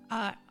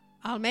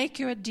 I'll make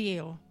you a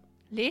deal.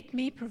 Let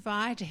me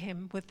provide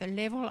him with the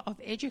level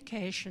of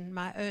education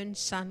my own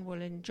son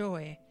will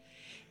enjoy.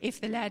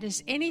 If the lad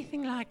is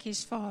anything like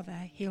his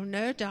father, he'll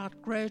no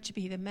doubt grow to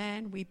be the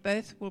man we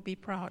both will be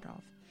proud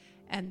of.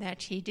 And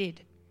that he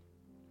did.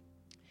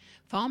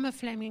 Farmer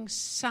Fleming's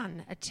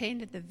son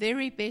attended the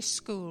very best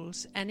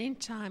schools and in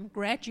time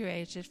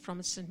graduated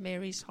from St.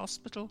 Mary's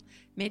Hospital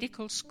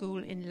Medical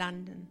School in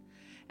London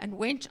and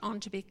went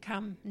on to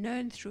become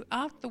known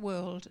throughout the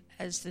world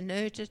as the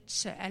noted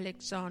Sir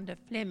Alexander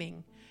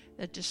Fleming,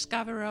 the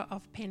discoverer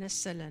of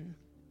penicillin.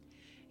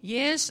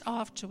 Years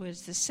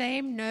afterwards, the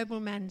same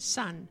nobleman's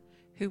son,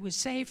 who was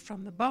saved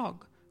from the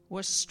bog,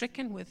 was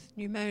stricken with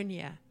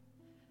pneumonia.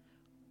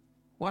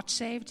 What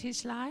saved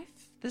his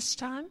life this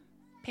time?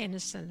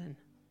 Penicillin.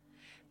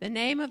 The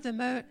name of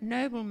the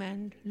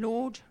nobleman,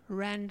 Lord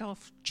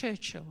Randolph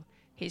Churchill.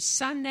 His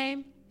son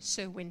name,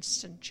 Sir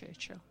Winston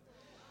Churchill.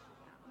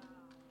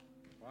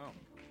 Wow.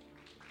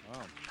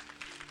 Wow.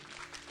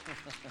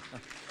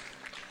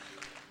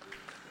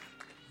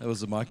 That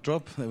was a mic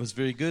drop. That was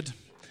very good.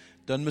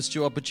 Don't miss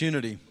your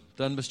opportunity.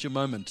 Don't miss your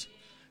moment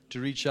to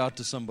reach out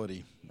to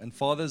somebody. And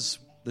fathers,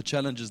 the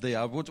challenge is there.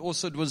 I would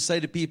also say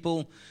to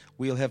people,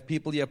 we'll have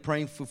people here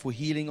praying for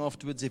healing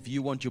afterwards. If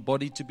you want your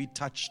body to be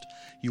touched,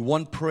 you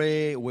want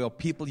prayer, we are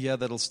people here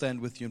that'll stand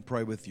with you and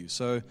pray with you.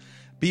 So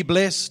be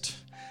blessed.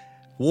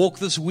 Walk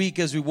this week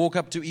as we walk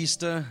up to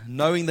Easter,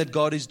 knowing that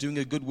God is doing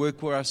a good work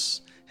for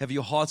us. Have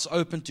your hearts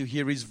open to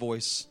hear His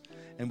voice.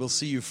 And we'll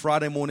see you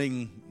Friday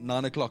morning,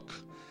 9 o'clock,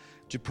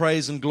 to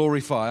praise and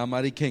glorify our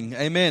mighty King.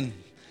 Amen.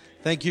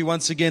 Thank you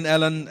once again,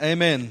 Alan.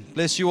 Amen.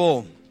 Bless you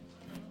all.